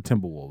killing the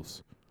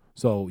Timberwolves.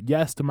 So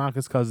yes,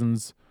 DeMarcus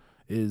Cousins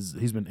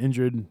he's been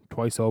injured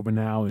twice over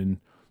now and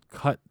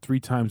cut 3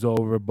 times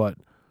over, but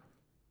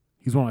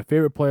he's one of my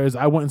favorite players.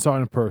 I went and saw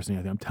him in person.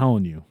 I'm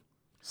telling you,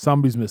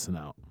 somebody's missing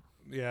out.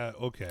 Yeah,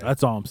 okay.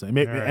 That's all I'm saying.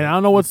 Maybe, All right. and I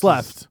don't know what's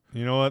left.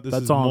 You know what? This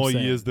That's is all I'm more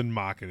saying. years than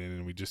marketing,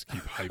 and we just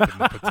keep hyping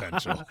the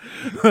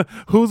potential.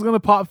 Who's gonna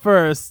pop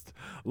first?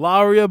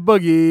 Lowry or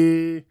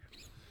Boogie?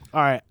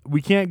 All right,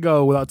 we can't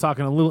go without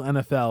talking a little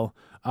NFL.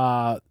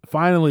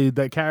 Finally,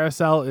 that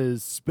carousel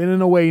is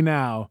spinning away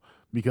now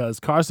because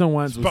Carson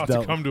Wentz It's was about to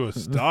dealt. come to a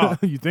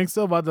stop. You think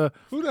so? About the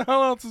Who the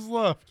hell else is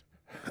left?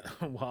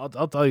 well,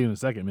 I'll tell you in a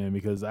second, man,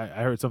 because I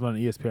heard something on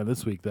ESPN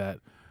this week that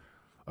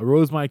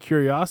arose my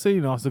curiosity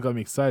and also got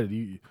me excited.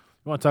 You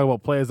want to talk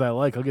about players I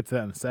like? I'll get to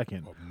that in a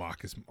second. Oh,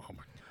 Marcus. Oh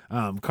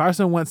my.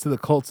 Carson went to the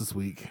Colts this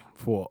week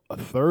for a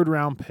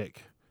 3rd-round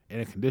pick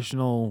and a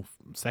conditional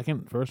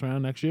first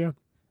round next year.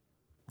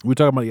 We were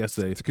talking about it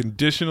yesterday. It's a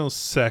conditional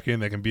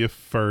second that can be a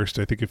first.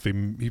 I think if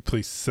he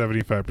plays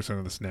 75%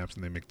 of the snaps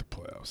and they make the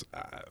playoffs,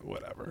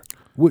 whatever.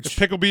 Which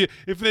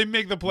If they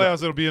make the playoffs,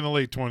 it'll be in the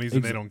late 20s,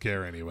 and they don't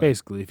care anyway.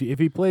 basically, if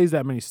he plays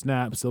that many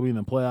snaps, he'll be in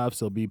the playoffs.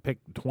 He'll be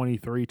picked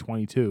 23,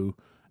 22,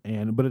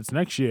 but it's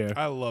next year.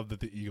 I love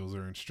that the Eagles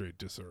are in straight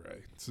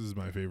disarray. This is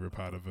my favorite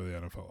part of the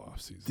NFL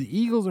offseason. The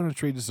Eagles are in a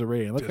trade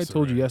disarray, and like I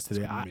told you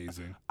yesterday, It's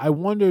amazing. I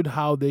wondered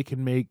how they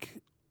can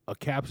make a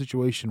cap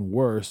situation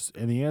worse,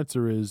 and the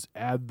answer is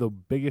add the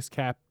biggest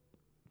cap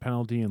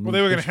penalty in. Well,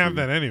 they were going to have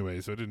that anyway,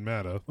 so it didn't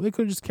matter. Well, they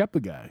could have just kept the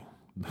guy.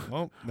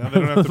 Well, now they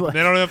don't have to.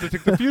 They don't have to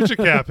take the future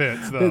cap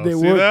hits, though. They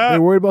See that?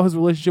 They're worried about his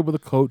relationship with the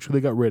coach, who they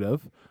got rid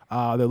of.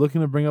 They're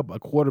looking to bring up a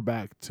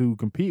quarterback to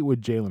compete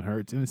with Jalen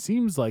Hurts, and it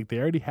seems like they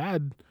already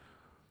had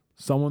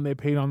someone they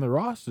paid on the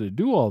roster to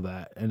do all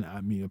that. And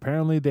I mean,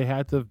 apparently they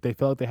felt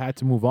like they had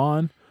to move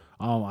on.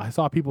 I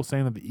saw people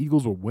saying that the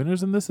Eagles were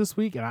winners in this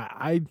week, and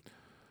I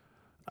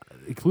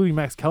including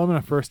Max Kellerman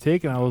on First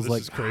Take, and I was This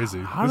like, is crazy.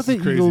 How This did is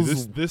the crazy.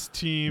 Eagles This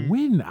team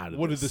win out of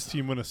What this? did this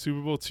team win a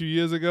Super Bowl 2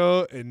 years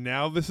ago, and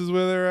now this is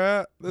where they're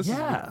at? This is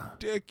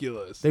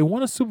ridiculous. They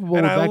won a Super Bowl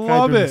And with I that guy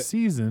love during the it.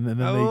 season, and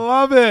then I they.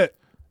 love it.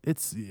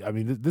 I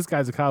mean, this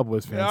guy's a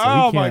Cowboys fan. So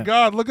Oh he my can't-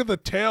 God! Look at the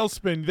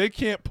tailspin. They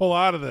can't pull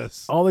out of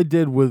this. All they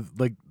did with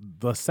like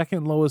the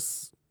second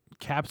lowest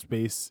cap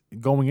space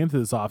going into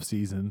this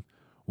offseason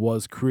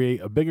was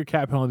create a bigger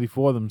cap penalty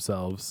for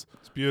themselves.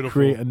 It's beautiful.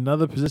 Create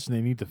another position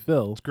they need to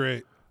fill. It's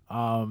great.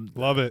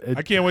 Love it.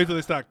 I can't wait till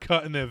they start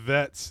cutting their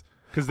vets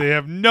because they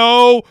have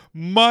no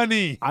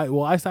money. I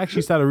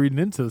actually started reading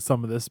into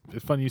some of this.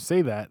 It's funny you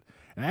say that.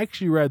 And I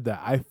actually read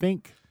that. I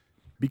think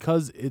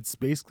because it's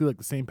basically like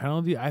the same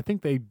penalty, I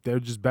think they're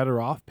just better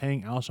off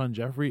paying Alshon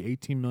Jeffrey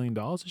 $18 million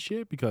this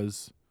year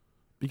because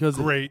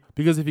Great.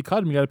 Because if you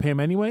cut him, you got to pay him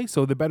anyway.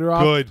 So they're better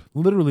off Good.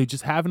 literally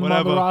just having him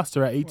on the Whatever.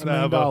 roster at $18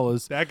 million.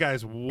 That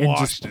guy's And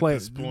washed just play, at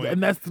this point.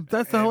 and that's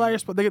the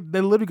hilarious part. They're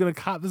literally going to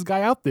cop this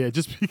guy out there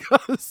just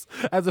because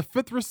as a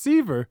 5th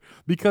receiver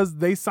because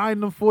they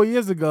signed him 4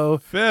 years ago.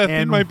 5th. He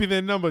and might be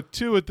their number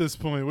 2 at this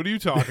point. What are you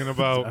talking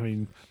about? I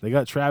mean, they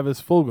got Travis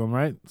Fulgham,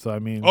 right? So I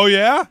mean, Oh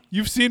yeah,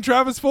 you've seen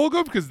Travis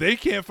Fulgham because they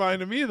can't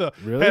find him either.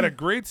 Really? Had a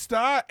great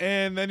start,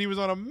 and then he was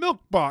on a milk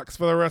box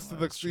for the rest of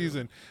the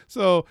season.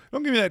 So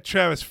don't give me that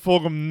Travis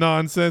Fulgham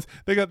nonsense.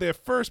 They got their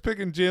first pick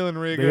in Jalen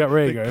Reagor. They got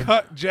Reagor. They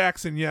cut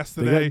Jackson they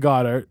yesterday.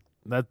 got Goddard.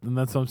 That's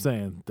what I'm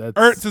saying.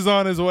 Ertz is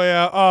on his way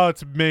out. Oh,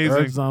 it's amazing.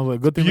 Ertz is on his way.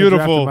 Good thing beautiful.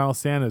 they drafted Miles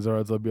Sanders, or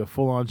it'll be a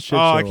full-on shit show.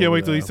 I can't over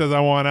wait till he there. says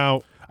I want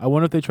out. I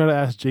wonder if they try to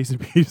ask Jason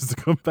Peters to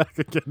come back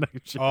again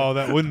next year. Oh,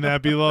 wouldn't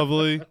that be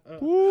lovely?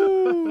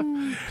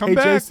 Woo. Come Hey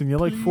back, Jason, you're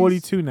like please.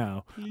 42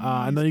 now.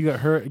 I know you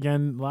got hurt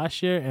again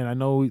last year, and I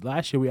know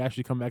last year we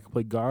actually come back and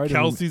play guard.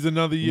 Kelsey's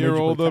another made year you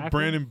play older. tackle?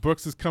 Brandon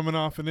Brooks is coming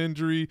off an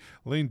injury.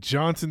 Lane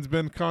Johnson's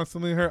been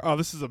constantly hurt. Oh,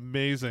 this is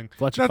amazing.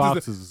 Fletcher Not Cox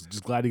just is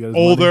just glad he got his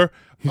older. money.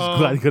 He's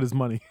glad he got his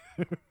money.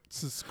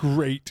 This is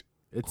great.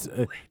 It's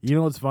you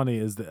know what's funny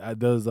is that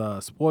there's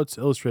a Sports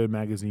Illustrated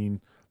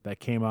magazine that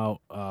came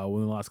out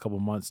within the last couple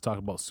of months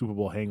talking about Super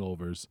Bowl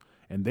hangovers,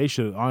 and they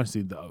should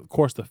honestly, of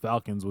course, the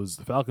Falcons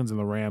and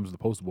the Rams are the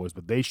poster boys,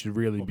 but they should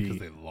really Because be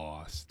they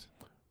lost.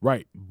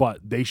 right. But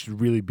they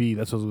should really be.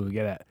 That's what I was going to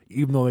get at.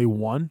 Even though they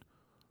won,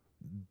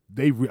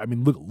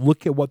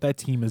 look at what that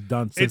team has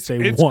done since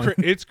they won.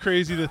 It's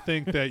crazy to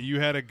think that you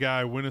had a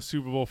guy win a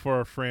Super Bowl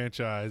for a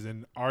franchise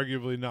and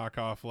arguably knock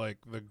off like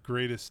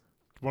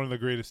one of the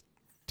greatest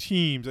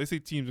teams. I say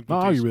teams in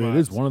quotation Arguably, it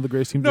is one of the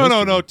greatest teams.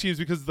 No, teams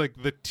because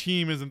like the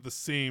team isn't the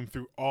same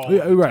through all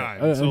the right.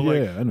 time. So I know what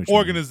you mean.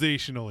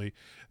 organizationally,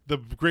 the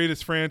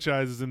greatest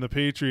franchise is in the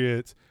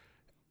Patriots,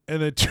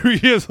 and then 2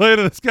 years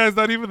later, this guy's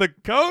not even the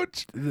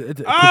coach.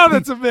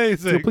 That's amazing.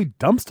 It's a complete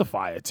dumpster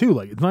fire too.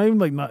 Like it's not even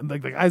like the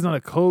guy's not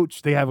a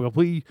coach. They have a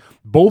complete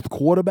both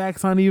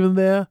quarterbacks aren't even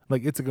there.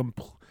 Like it's a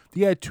complete.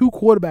 You had 2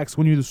 quarterbacks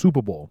win you the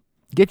Super Bowl.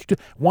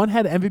 One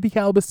had an MVP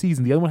caliber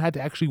season. The other one had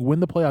to actually win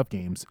the playoff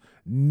games.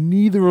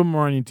 Neither of them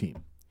are on your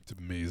team. It's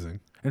amazing.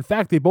 In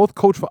fact, they both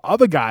coach for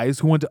other guys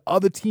who went to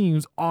other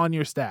teams on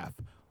your staff.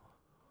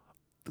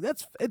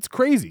 It's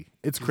crazy.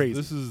 It's crazy.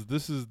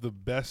 This is the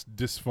best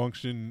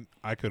dysfunction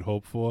I could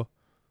hope for.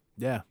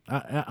 Yeah.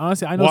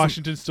 Honestly, I know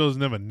Washington still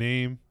doesn't have a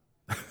name.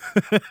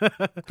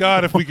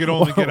 God, if we could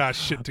only get our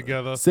shit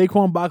together.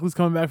 Saquon Barkley's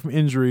coming back from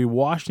injury.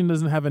 Washington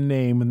doesn't have a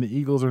name, and the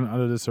Eagles are in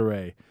utter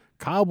disarray.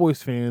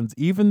 Cowboys fans,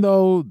 even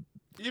though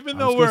Even I'm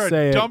though just we're gonna a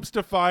say it.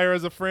 dumpster fire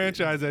as a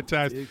franchise at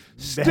times, They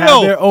still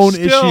have their own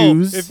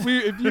issues.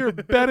 If you're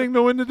betting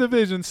to win the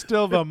division,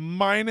 still the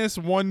minus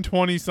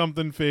 120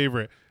 something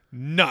favorite.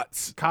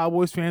 Nuts.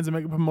 Cowboys fans are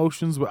making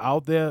promotions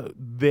without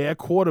their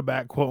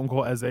quarterback, quote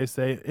unquote, as they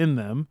say, in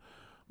them.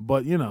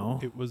 But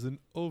It was an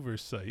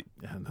oversight.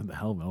 the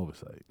hell of an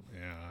oversight.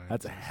 Yeah,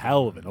 That's a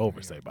hell of an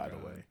oversight, by the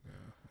way.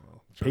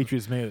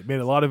 Patriots made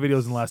a lot of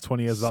videos in the last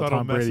 20 years without subtle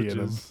Tom Brady in them.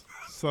 messages.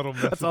 Subtle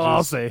messages. That's all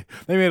I'll say.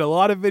 They made a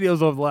lot of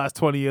videos over the last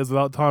 20 years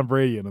without Tom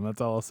Brady in them.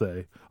 That's all I'll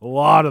say. A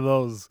lot of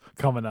those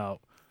coming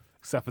out,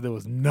 except for there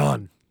was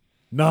none.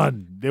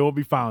 None. They won't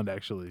be found,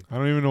 actually. I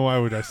don't even know why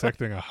we're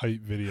dissecting a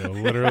hype video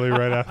literally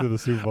right after the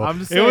Super Bowl. I'm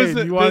just saying.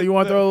 You want to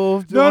throw a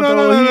little?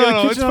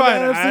 No. It's kitchen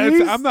on the fine.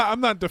 NFCs?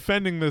 I'm not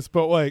defending this,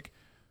 but like,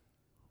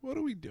 what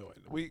are we doing?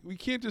 We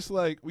can't just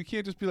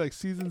be like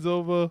season's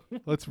over.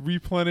 Let's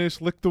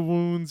replenish, lick the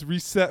wounds,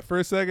 reset for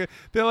a second.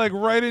 They're like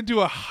right into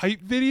a hype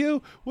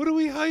video. What are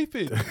we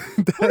hyping?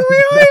 What are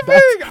we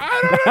hyping? I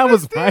don't That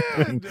was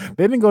understand. my thing.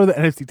 They didn't go to the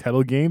NFC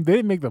title game. They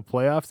didn't make the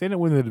playoffs. They didn't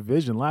win the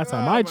division last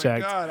time I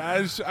checked. God,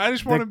 I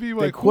just want to be Their like,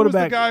 who was the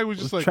quarterback guy who was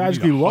just like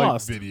tragically we need a hype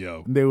lost.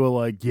 video? They were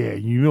like, yeah,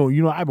 I've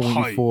been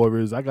waiting Hype. for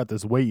is I got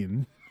this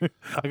waiting.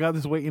 I got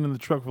this waiting in the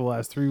truck for the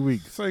last 3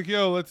 weeks. It's like,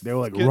 yo, let's They were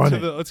like, get run to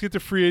it. let's get to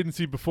free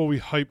agency before we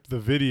hype the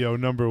video.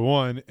 Number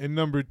one, and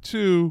number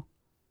two,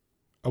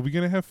 are we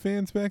gonna have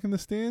fans back in the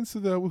stands?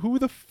 Who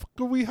the fuck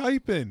are we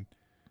hyping?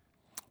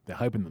 They're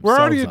hyping themselves. We're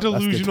already a up. That's good.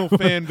 delusional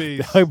fan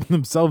base. They're hyping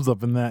themselves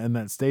up in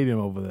that stadium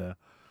over there.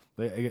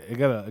 I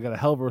got a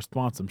hell of a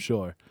response, I'm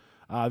sure.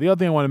 The other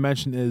thing I want to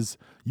mention is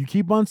you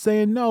keep on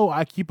saying no,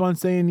 I keep on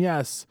saying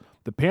yes.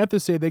 The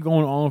Panthers say they're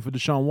going all in for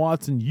Deshaun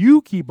Watson.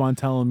 You keep on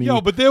telling me.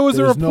 Yo, but there was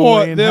a there's no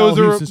report. way in There hell was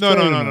a Houston's no.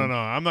 trading him.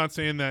 I'm not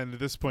saying that at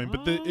this point.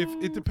 But if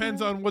it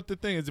depends on what the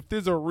thing is. If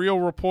there's a real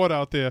report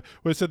out there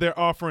where it said they're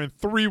offering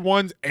 3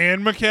 1s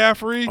and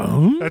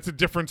McCaffrey, that's a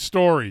different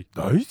story.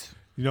 Nice.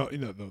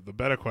 The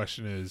better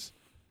question is,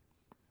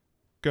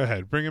 go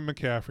ahead, bring in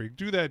McCaffrey,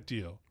 do that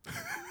deal,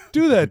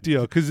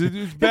 because it's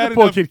Get bad the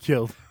poor enough. kid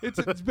killed. It's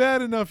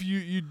bad enough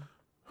you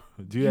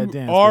Do that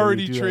dance.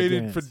 already baby. Do that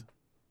traded for dance.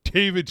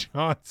 David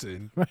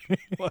Johnson.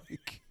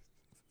 Like,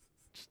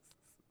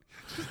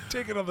 just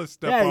take another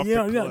step Yeah, off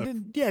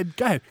the cliff.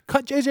 go ahead.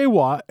 Cut J.J.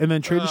 Watt and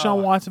then trade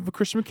Deshaun Watson for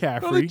Christian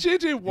McCaffrey. No, the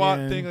J.J. Watt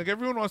and- thing, like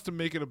everyone wants to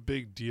make it a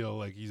big deal.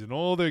 Like he's an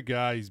older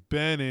guy, he's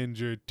been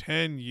injured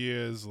 10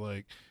 years.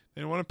 Like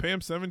they want to pay him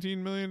 $17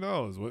 million.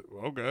 What?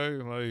 Okay,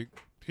 like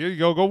here you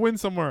go win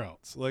somewhere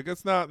else. Like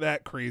it's not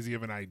that crazy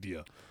of an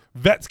idea.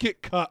 Vets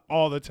get cut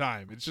all the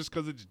time. It's just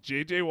because it's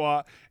J.J.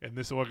 Watt and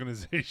this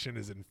organization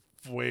is in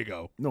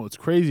fuego. No, what's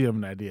crazy of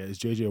an idea is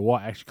J.J.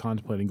 Watt actually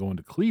contemplating going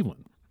to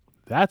Cleveland.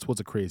 That's what's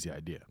a crazy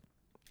idea.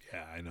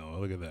 Yeah, I know.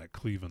 Look at that.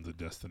 Cleveland's a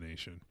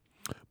destination.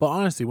 But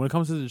honestly, when it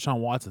comes to the Deshaun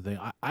Watson thing,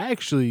 I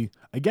actually,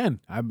 again,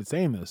 I've been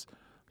saying this.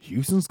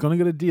 Houston's going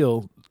to get a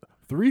deal.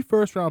 3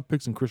 first-round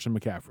picks in Christian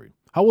McCaffrey.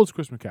 How old is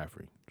Christian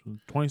McCaffrey?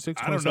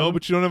 26, I don't know,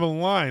 but you don't have a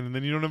line, and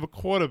then you don't have a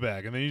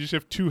quarterback, and then you just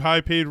have 2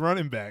 high-paid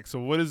running backs. So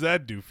what does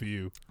that do for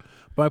you?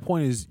 My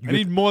point is, I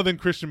need more than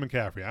Christian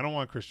McCaffrey. I don't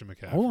want Christian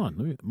McCaffrey. hold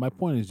on. My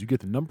point is, you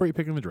get the number 8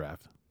 pick in the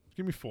draft.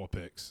 Give me 4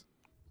 picks.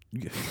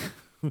 You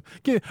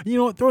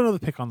know what? Throw another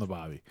pick on the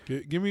Bobby.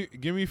 Give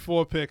me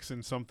 4 picks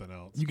and something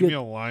else. You Give me get-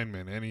 a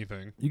lineman,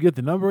 anything. You get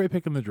the number 8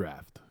 pick in the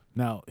draft.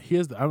 Now, I'm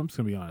just going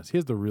to be honest.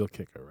 Here's the real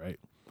kicker, right?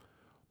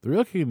 The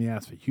real kick in the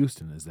ass for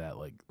Houston is that,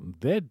 like,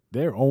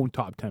 their own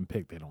top 10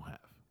 pick they don't have.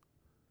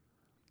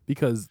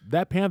 Because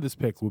that Panthers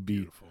pick would be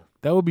Beautiful.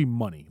 that would be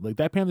money. Like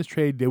that Panthers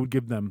trade, they would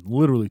give them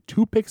literally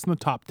 2 picks in the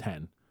top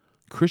 10,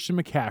 Christian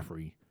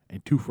McCaffrey,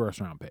 and 2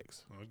 first-round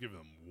picks. I'll give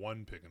them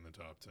 1 pick in the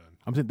top 10.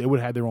 I'm saying they would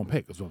have had their own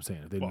pick. That's what I'm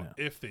saying. If they Well, didn't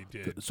have. if they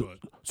did. So,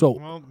 but, so,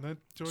 well, that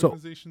so-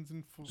 organization's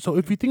in full so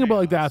if you think about it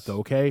like that, chaos. though,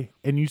 okay,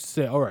 and you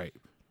say, all right,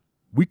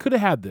 we could have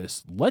had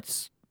this.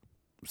 Let's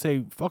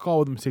say fuck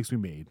all of the mistakes we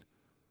made.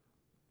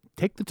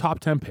 Take the top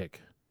 10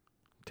 pick,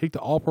 take the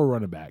all-pro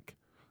running back,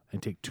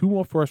 and take 2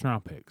 more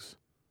first-round picks.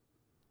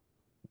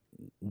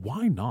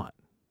 Why not?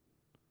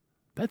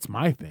 That's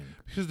my thing.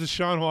 Because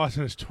Deshaun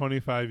Watson is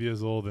 25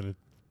 years old, and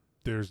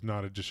there's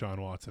not a Deshaun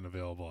Watson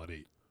available at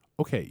 8.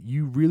 Okay,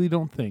 you really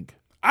don't think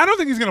I don't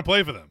think he's going to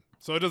play for them,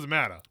 so it doesn't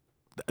matter.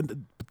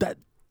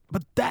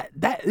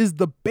 that is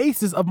the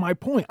basis of my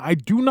point. I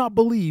do not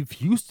believe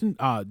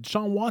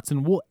Deshaun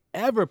Watson will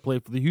ever play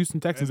for the Houston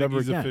I Texans think ever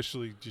he's again.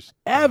 officially just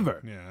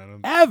Ever. Yeah, I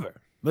don't.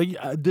 Ever.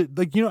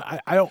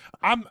 I don't.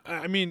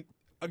 I mean,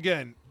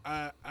 again,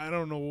 I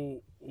don't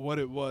know what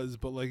it was,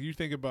 but like you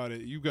think about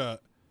it, you got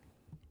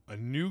a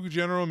new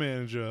general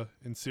manager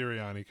in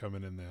Sirianni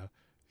coming in there.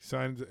 He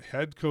signed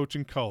head coach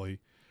in Cully,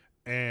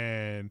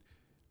 and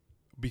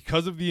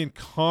because of the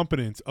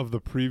incompetence of the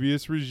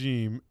previous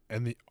regime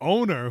and the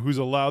owner who's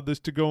allowed this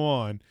to go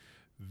on,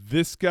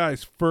 this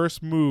guy's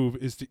first move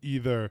is to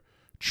either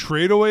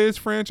trade away his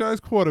franchise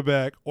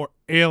quarterback or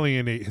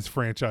alienate his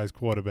franchise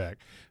quarterback.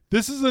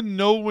 This is a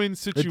no-win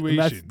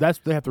situation. That's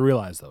what they have to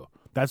realize, though.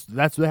 That's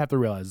what they have to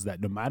realize is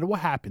that no matter what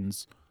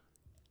happens,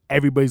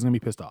 everybody's gonna be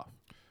pissed off.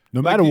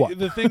 No matter what.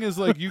 The thing is,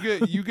 like, you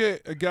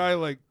get a guy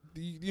like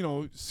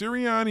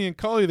Sirianni and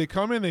Culley. They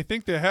come in, they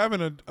think they're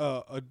having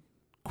a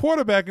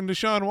quarterback in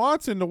Deshaun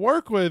Watson to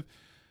work with,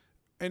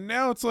 and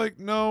now it's like,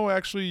 no,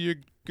 actually, you're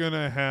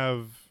gonna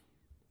have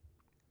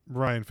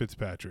Ryan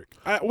Fitzpatrick.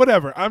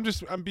 Whatever. I'm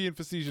being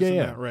facetious in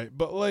that, right?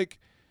 But like,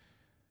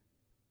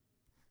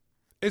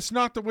 it's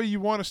not the way you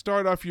want to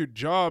start off your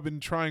job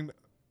and trying.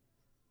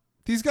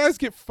 These guys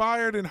get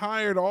fired and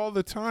hired all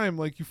the time.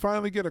 Like, you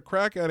finally get a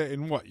crack at it,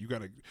 and what you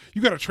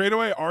gotta trade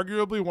away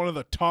arguably one of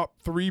the top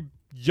 3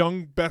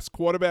 young best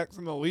quarterbacks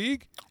in the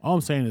league. All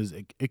I'm saying is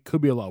it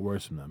could be a lot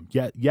worse from them.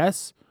 Yeah,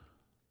 yes,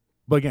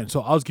 but again,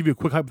 so I'll just give you a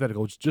quick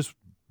hypothetical, just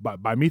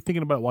by me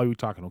thinking about it while you were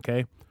talking.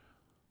 Okay,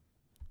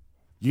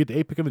 you get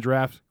the 8th pick in the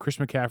draft, Chris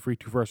McCaffrey,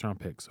 2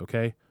 first-round picks.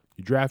 Okay,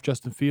 you draft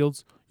Justin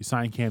Fields, you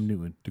sign Cam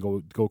Newton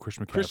to go Chris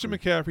McCaffrey. Christian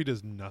McCaffrey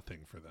does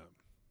nothing for them.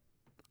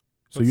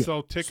 So you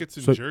sell tickets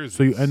and jerseys.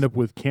 So you end up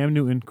with Cam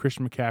Newton,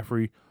 Christian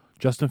McCaffrey,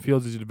 Justin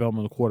Fields as your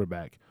developmental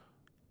quarterback.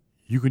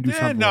 You can do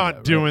something. They're not like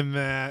that, doing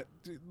that.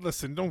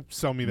 Listen, don't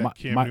sell me that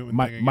Cam Newton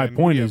thing again. My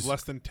point is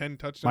less than 10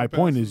 touchdowns. My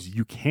point is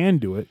you can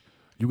do it.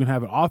 You can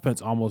have an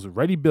offense almost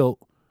ready built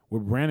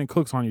with Brandon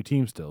Cooks on your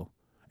team still.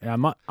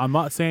 And I'm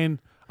not saying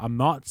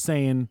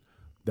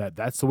that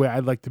that's the way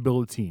I'd like to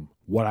build a team.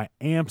 What I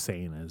am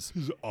saying is,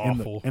 this is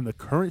awful. In the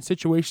current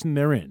situation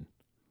they're in,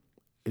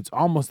 it's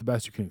almost the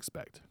best you can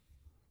expect.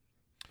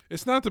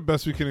 It's not the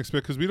best we can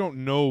expect because we don't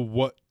know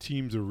what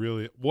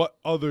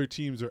other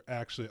teams are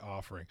actually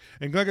offering.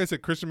 And like I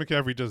said, Christian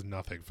McCaffrey does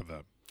nothing for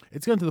them.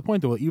 It's getting to the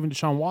point, though, even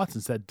Deshaun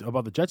Watson said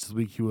about the Jets this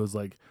week, he was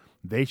like,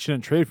 they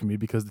shouldn't trade for me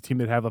because the team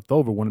they'd have left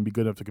over wouldn't be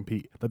good enough to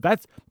compete. But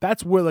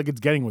that's where like it's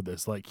getting with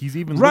this. Like, he's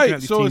even looking at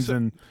these teams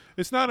and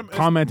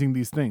commenting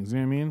these things. You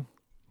know what I mean?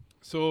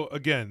 So,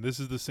 again, this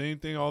is the same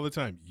thing all the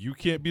time. You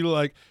can't be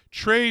like,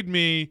 trade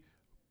me,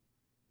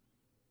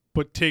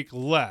 but take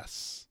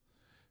less.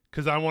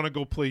 Because I want to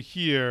go play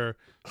here,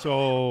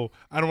 so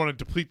I don't want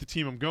to deplete the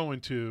team I'm going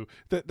to.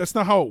 That's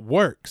not how it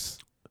works.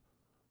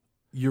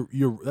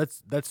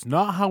 That's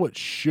not how it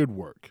should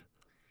work.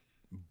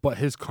 But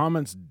his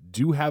comments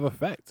do have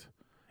effect,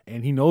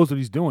 and he knows what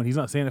he's doing. He's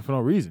not saying it for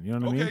no reason. You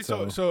know what I mean?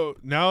 Okay, so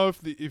now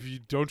if you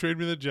don't trade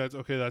me the Jets,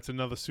 okay, that's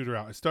another suitor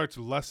out. It starts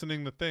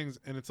lessening the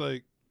things, and it's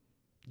like,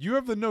 you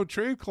have the no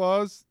trade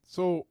clause,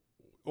 so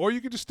or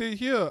you could just stay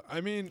here. I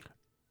mean.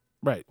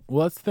 Right.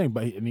 Well, that's the thing,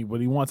 but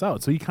what he wants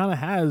out. So he kind of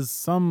has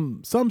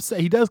some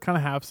say. He does kind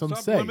of have some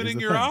Stop say. Limiting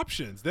your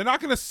options. They're not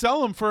going to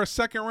sell him for a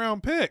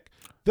 2nd-round pick.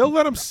 They'll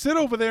let him sit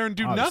over there and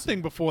do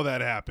nothing before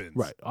that happens.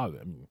 Right. I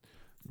mean,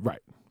 right.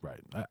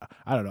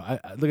 I don't know.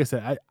 Like I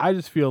said, I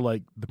just feel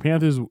like the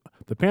Panthers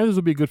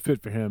would be a good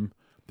fit for him.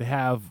 They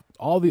have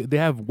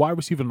wide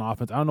receiver and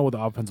offense. I don't know what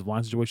the offensive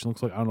line situation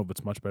looks like. I don't know if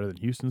it's much better than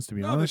Houston's, to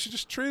be honest. They should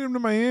just trade him to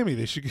Miami.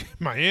 They should get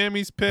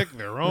Miami's pick,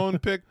 their own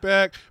pick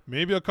back,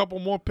 maybe a couple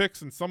more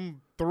picks and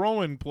some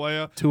throw-in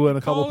player. 2 and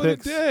a couple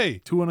picks.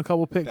 2 and a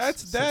couple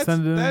picks.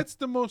 That's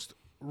the most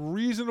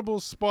reasonable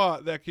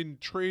spot that can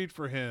trade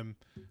for him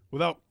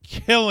without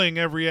killing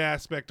every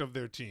aspect of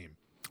their team.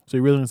 So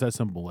you really think it's that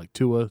simple? Like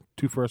 3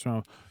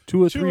 first-round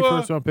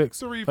picks,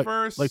 3 like,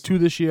 first, like 2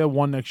 this year,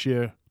 1 next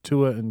year,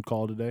 Tua and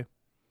call it a day.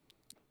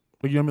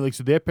 Like, you know what I mean? Like,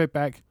 so their pick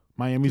back,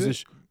 Miami's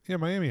this. Yeah,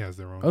 Miami has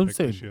their own. I was pick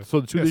saying, this year. so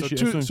the 2 this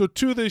year. So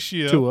 2 this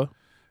year, Tua,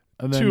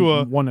 and then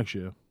Tua. 1 next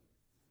year.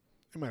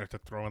 You might have to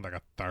throw in like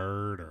a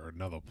 3rd or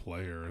another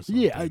player or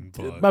something. Yeah,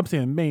 I'm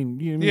saying main.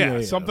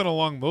 Yeah, something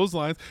along those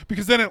lines.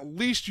 Because then at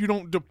least you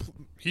don't.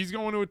 He's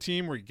going to a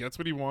team where he gets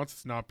what he wants.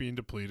 It's not being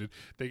depleted.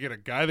 They get a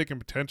guy they can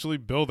potentially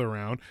build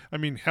around. I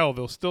mean, hell,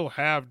 they'll still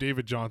have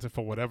David Johnson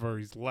for whatever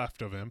he's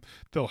left of him.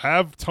 They'll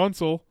have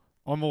Tunsil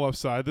on the left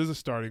side. There's a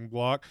starting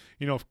block.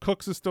 You know, if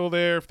Cooks is still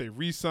there, if they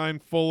re-sign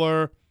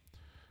Fuller,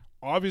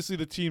 obviously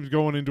the team's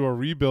going into a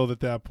rebuild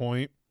at that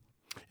point.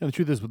 And the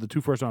truth is, with the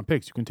 2 first-round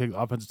picks, you can take the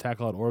offensive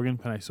tackle out of Oregon,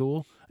 Penei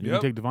Sewell, and you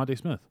can take Devontae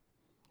Smith.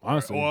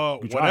 Honestly,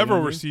 whatever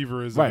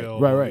receiver is available.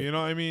 Right. You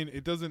know, I mean,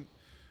 it doesn't.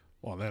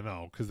 Well, then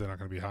no, because they're not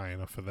going to be high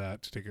enough for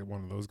that to take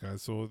one of those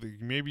guys. So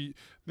maybe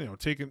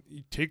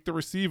take the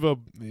receiver.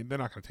 They're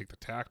not going to take the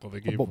tackle.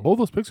 They gave both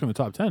those picks are in the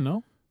top 10.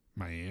 No,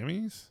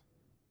 Miami's.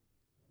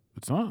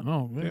 It's not.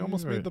 No, they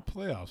almost made the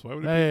playoffs. Why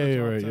would it be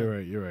the top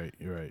 10? You're right.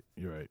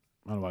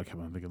 I don't know why I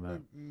kept on thinking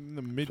that. In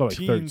the mid-teens,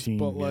 like 13,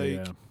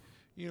 but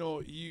you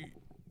know,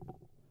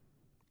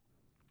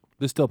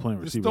 they're still playing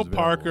receivers. There's still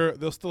Parker. Available.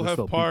 They'll still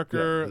have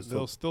Parker.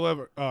 They'll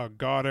still have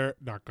Goddard.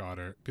 Not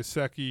Goddard.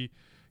 Gesicki.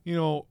 You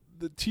know,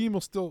 the team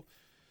will still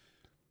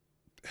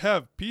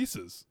have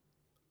pieces.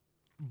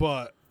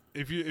 But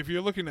if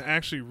you're looking to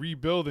actually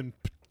rebuild and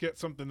get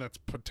something that's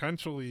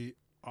potentially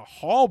a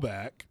haul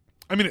back,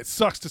 I mean, it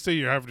sucks to say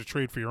you're having to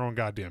trade for your own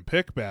goddamn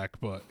pick back,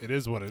 but it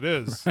is what it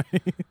is.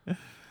 I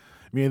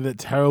mean, the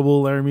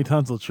terrible Laramie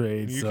Tunsil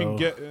trade.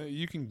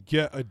 You can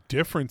get a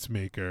difference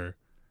maker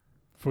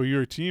for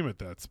your team at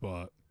that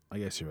spot. I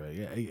guess you're right.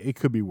 Yeah, it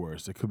could be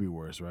worse.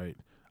 Right?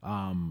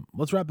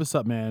 Let's wrap this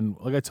up, man.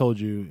 Like I told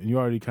you, and you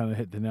already kind of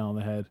hit the nail on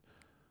the head.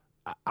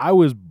 I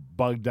was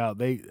bugged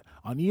out.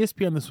 On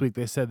ESPN this week,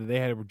 they said that they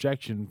had a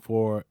projection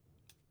for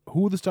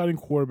who the starting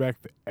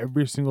quarterback for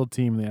every single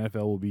team in the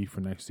NFL will be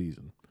for next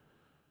season.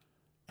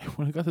 And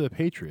when it got to the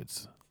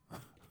Patriots,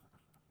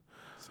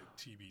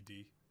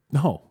 TBD.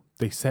 no,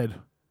 they said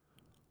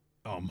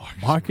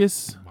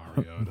Marcus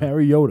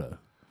Mariota.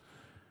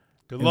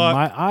 Good And luck.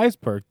 my eyes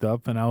perked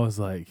up, and I was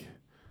like,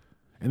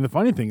 and the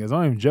funny thing is, I'm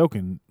not even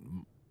joking.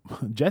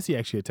 Jesse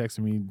actually had texted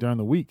me during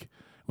the week.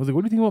 I was like,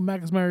 what do you think about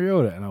Marcus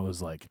Mariota? And I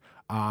was like,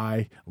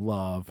 I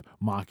love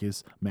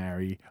Marcus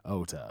Mariota.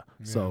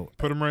 Yeah. So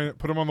put him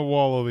on the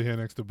wall over here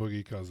next to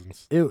Boogie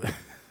Cousins.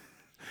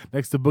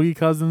 Next to Boogie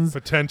Cousins,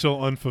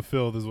 Potential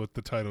unfulfilled is what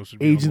the title should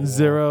be. Agent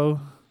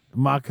Zero,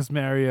 Marcus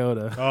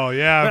Mariota. Oh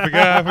yeah, I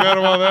forgot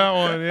about that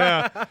one.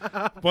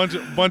 Yeah,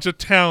 bunch of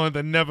talent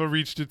that never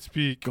reached its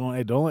peak.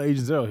 Hey, don't let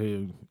Agent Zero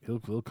here.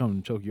 He'll come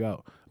and choke you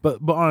out. But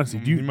honestly,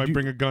 He might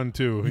bring a gun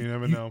too. You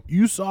never know.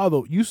 You saw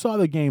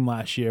the game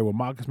last year where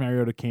Marcus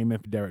Mariota came in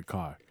for Derek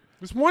Carr.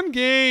 It's one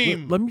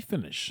game. Let me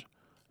finish.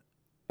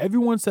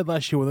 Everyone said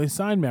last year when they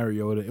signed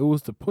Mariota, it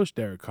was to push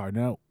Derek Carr.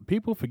 Now,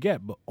 people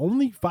forget, but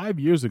only 5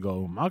 years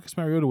ago, Marcus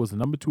Mariota was the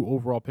number 2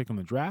 overall pick in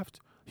the draft.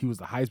 He was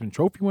the Heisman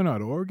Trophy winner out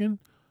of Oregon.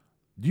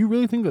 Do you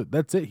really think that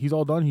that's it? He's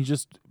all done? He's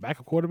just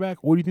backup quarterback?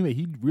 Or do you think that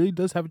he really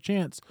does have a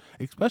chance,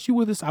 especially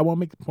with this? I want to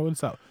make the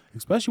point out,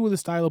 especially with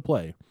his style of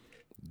play.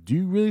 Do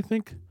you really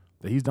think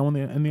that he's done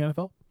in the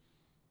NFL?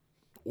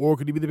 Or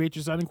could he be the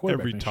Patriots starting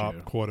quarterback? Every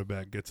top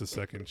quarterback gets a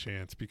second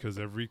chance because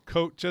every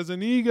coach has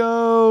an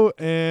ego,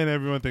 and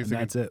everyone thinks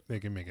they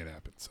can make it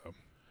happen. So,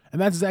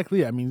 and that's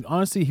exactly it. I mean,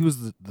 honestly, he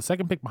was the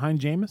second pick behind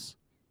Jameis,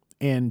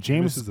 and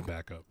Jameis is a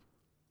backup.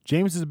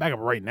 Jameis is a backup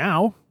right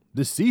now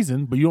this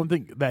season, but you don't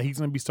think that he's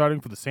going to be starting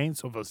for the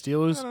Saints or for the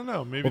Steelers? I don't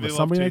know. Maybe they love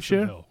somebody next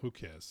year. Hill. Who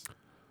cares?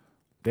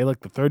 They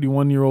like the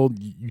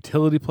 31-year-old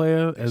utility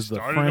player as the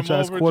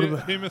franchise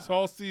quarterback. Famous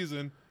all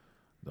season.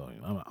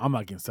 I'm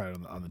not getting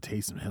started on the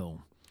Taysom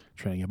Hill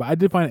training, but I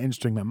did find it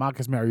interesting that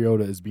Marcus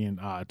Mariota is being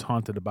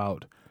taunted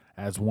about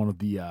as one of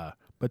the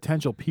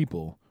potential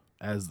people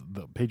as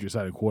the Patriots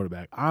starting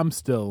quarterback. I'm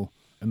still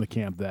in the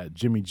camp that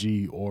Jimmy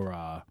G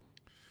or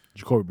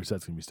Jacoby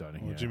Brissett's going to be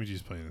starting here. Jimmy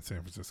G's playing in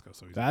San Francisco,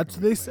 so he's that's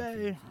what they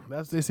say.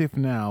 That's what they say for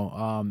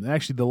now. And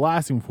actually, the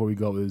last thing before we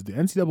go is the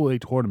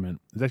NCAA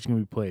tournament is actually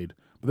going to be played,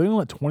 but they're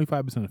going to let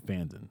 25% of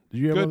fans in. Did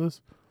you hear about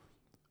this?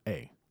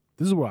 Hey,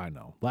 this is what I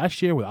know.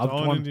 Last year without the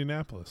tournament, in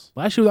Indianapolis.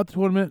 Last year without the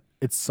tournament,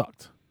 it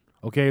sucked.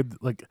 Okay,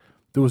 like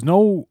there was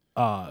no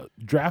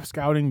draft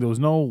scouting, there was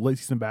no late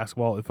season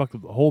basketball. It fucked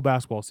up the whole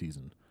basketball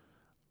season.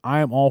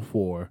 I am all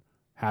for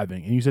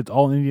having, and you said it's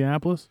all in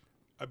Indianapolis?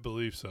 I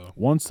believe so.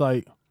 One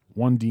site,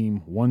 one team,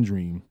 one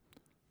dream.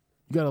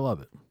 You gotta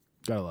love it.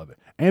 Gotta love it.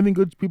 Anything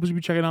good people should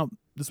be checking out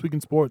this week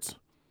in sports?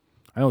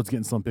 I know it's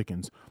getting some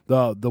pickings.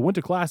 The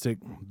Winter Classic,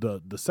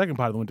 the second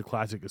part of the Winter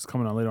Classic is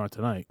coming on later on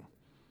tonight.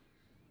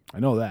 I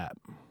know that.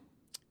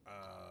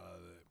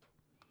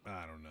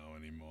 I don't know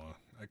anymore.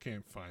 I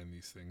can't find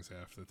these things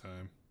half the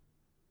time.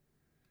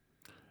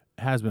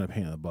 It has been a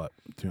pain in the butt,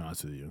 to be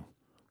honest with you.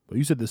 But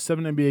you said there's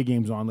 7 NBA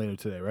games on later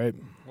today, right?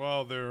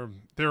 Well,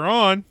 they're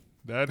on.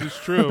 That is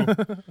true.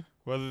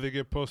 Whether they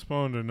get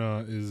postponed or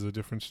not is a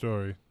different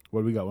story.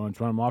 What do we got? Want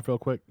to run them off real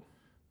quick?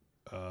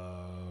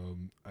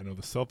 I know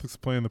the Celtics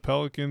playing the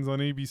Pelicans on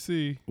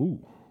ABC.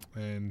 Ooh.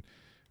 And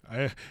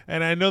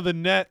I know the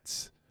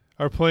Nets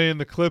are playing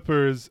the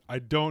Clippers. I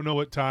don't know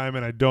what time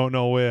and I don't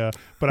know where,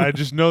 but I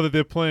just know that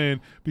they're playing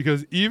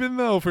because even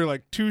though for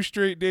like 2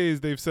 straight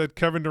days they've said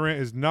Kevin Durant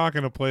is not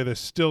going to play, they're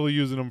still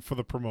using him for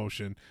the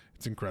promotion.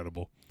 It's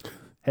incredible.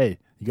 Hey,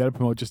 you got to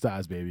promote your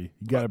stars, baby.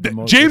 You got to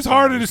promote. James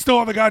Harden is still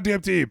on the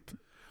goddamn team.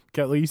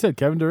 Like you said,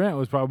 Kevin Durant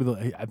was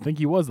probably I think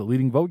he was the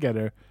leading vote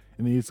getter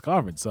in the East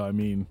Conference. So I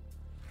mean,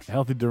 a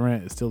healthy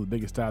Durant is still the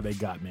biggest star they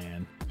got,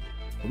 man.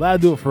 Well, that'll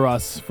do it for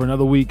us for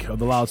another week of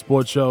the Loud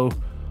Sports Show.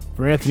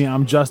 For Anthony,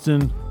 I'm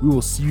Justin. We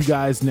will see you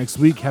guys next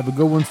week. Have a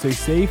good one. Stay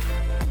safe.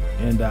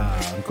 And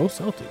go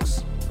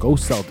Celtics. Go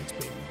Celtics,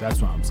 baby.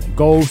 That's what I'm saying.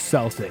 Go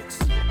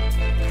Celtics.